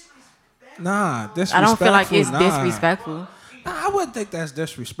 Disrespectful. I don't feel like it's disrespectful. Nah, I wouldn't think that's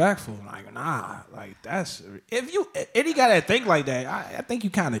disrespectful. Like, that's if you gotta think like that. I think you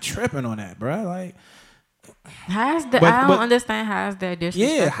kind of tripping on that, bro. Like, I don't understand how is that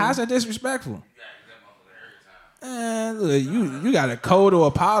disrespectful. Yeah, how's that disrespectful? Look, you got a code or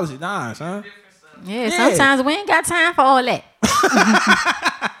a policy, son. Yeah, sometimes we ain't got time for all that.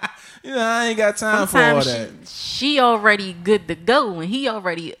 I ain't got time for all that. She already good to go, and he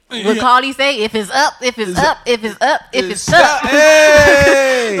already. What Carly say? If it's up, if it's up, if it's up, if it's up.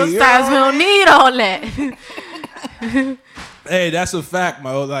 Hey, sometimes we don't need all that. Hey, that's a fact,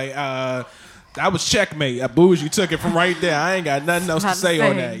 Mo. Like, that was checkmate. Bougie, you took it from right there. I ain't got nothing else to say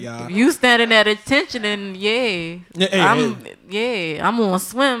on that, y'all. You standing at attention, and I'm on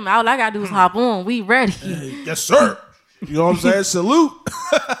swim. All I gotta do is hop on. We ready? Yes, sir. You know what I'm saying? Salute.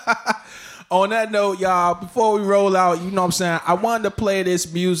 On that note, y'all, before we roll out, you know what I'm saying? I wanted to play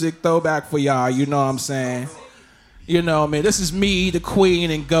this music throwback for y'all. You know what I'm saying? You know what I mean? This is me, the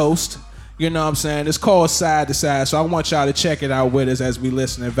Queen, and Ghost. You know what I'm saying? It's called Side to Side, so I want y'all to check it out with us as we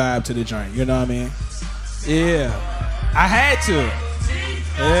listen and vibe to the joint. You know what I mean? Yeah. I had to.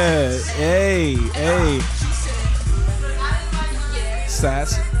 Yeah. Hey. Side.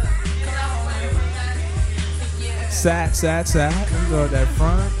 We go that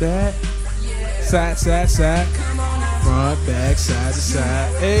front, back. Side. Front, back, side to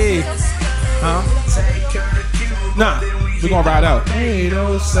side. Hey. Nah. We gonna ride out.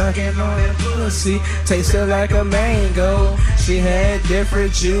 Potatoes sucking on that pussy, tasted like a mango. She had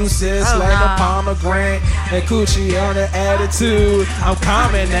different juices like a pomegranate and coochie on the attitude. I'm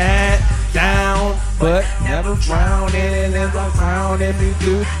calming that down, but never frowning. And if I frown, if you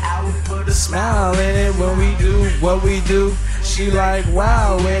do, I will put a smile in it when we do what we do. She like,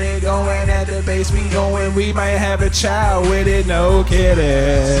 wow, when it going at the base, we going, we might have a child with it, no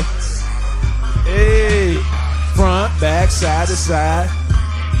kidding. Hey. Front, back, side to side.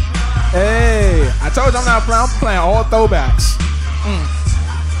 Hey, I told you I'm not playing. I'm playing all throwbacks.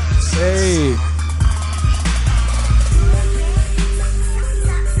 Hey.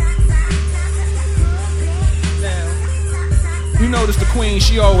 You notice the Queen,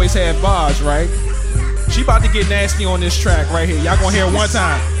 she always had bars, right? She about to get nasty on this track right here. Y'all gonna hear it one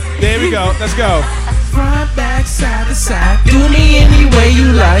time. There we go. Let's go. Front, back, side to side. Do me any way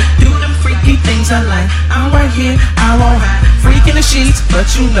you like. Do them freaky things I like. I'm right here, I won't hide. Freak in the sheets, but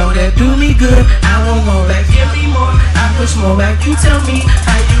you know that. Do me good, I won't go back. Give me more, I push more back. You tell me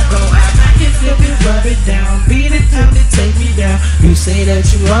how you go. I like it, flip it, rub it down. Beat it down to take me down. You say that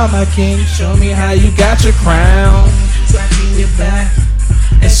you are my king. Show me how you got your crown. Scratching your back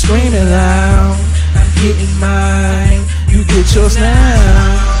and screaming loud. I'm getting mine. You get yours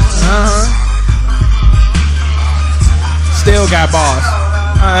now. Still got boss.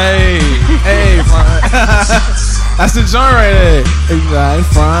 Hey, front. That's the joint right there. Right,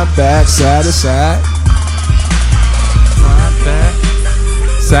 front, back, side to side. Front, back,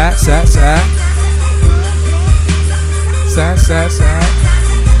 side. Side.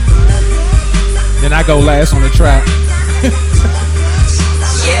 Then I go last on the track.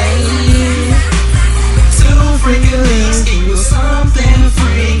 Two freaky links equal something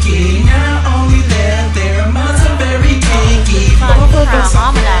freaky. Not only that, their minds are very kinky. Both of us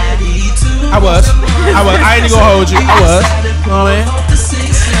are ready to. I was. I ain't gonna hold you. I was. You know what I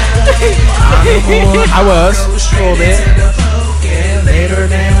mean? I was. A little bit. Later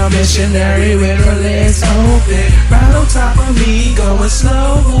down, missionary with her legs open. Right on top of me, going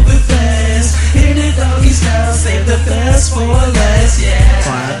slow, moving fast. Hit it doggy style, save the best for last. Yeah.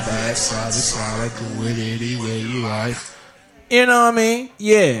 Climb back, side to side, I do it anyway you like. You know what I mean?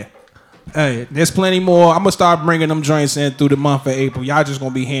 Yeah. Hey, there's plenty more. I'm gonna start bringing them joints in through the month of April. Y'all just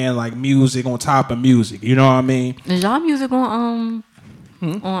gonna be hearing like music on top of music. You know what I mean? Is y'all music on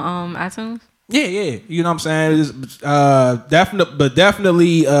iTunes? Yeah. You know what I'm saying?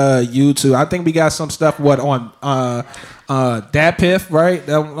 Definitely YouTube. I think we got some stuff on Dat Piff, right?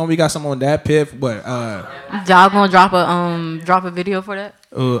 We got some on Dat Piff. But y'all gonna drop a video for that?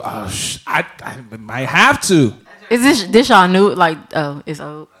 I might have to. Is this y'all new? Like, it's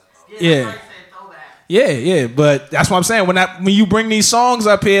old. Yeah. But that's what I'm saying. When you bring these songs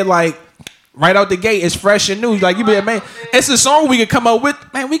up here, like right out the gate, it's fresh and new. Like you be man, it's a song we could come up with.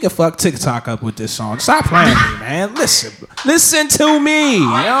 Man, we could fuck TikTok up with this song. Stop playing me, man. Listen to me. You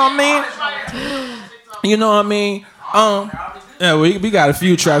know what I mean? Yeah, we got a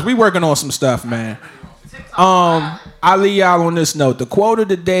few tracks. We working on some stuff, man. I'll leave y'all on this note. The quote of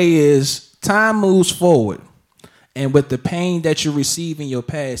the day is: time moves forward. And with the pain that you receive in your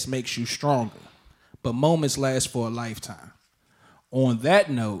past makes you stronger. But moments last for a lifetime. On that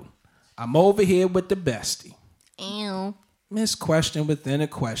note, I'm over here with the bestie. Ew. Miss Question within a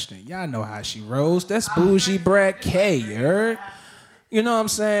question. Y'all know how she rolls. That's Bougie Brad K, you heard? You know what I'm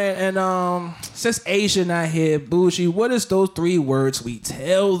saying? And since Asia not here, Bougie, what is those 3 words we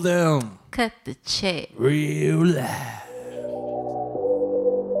tell them? Cut the check. Real life.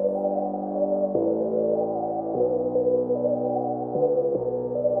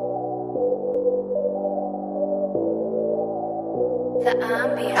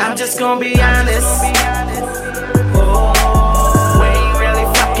 I'm just gonna be honest.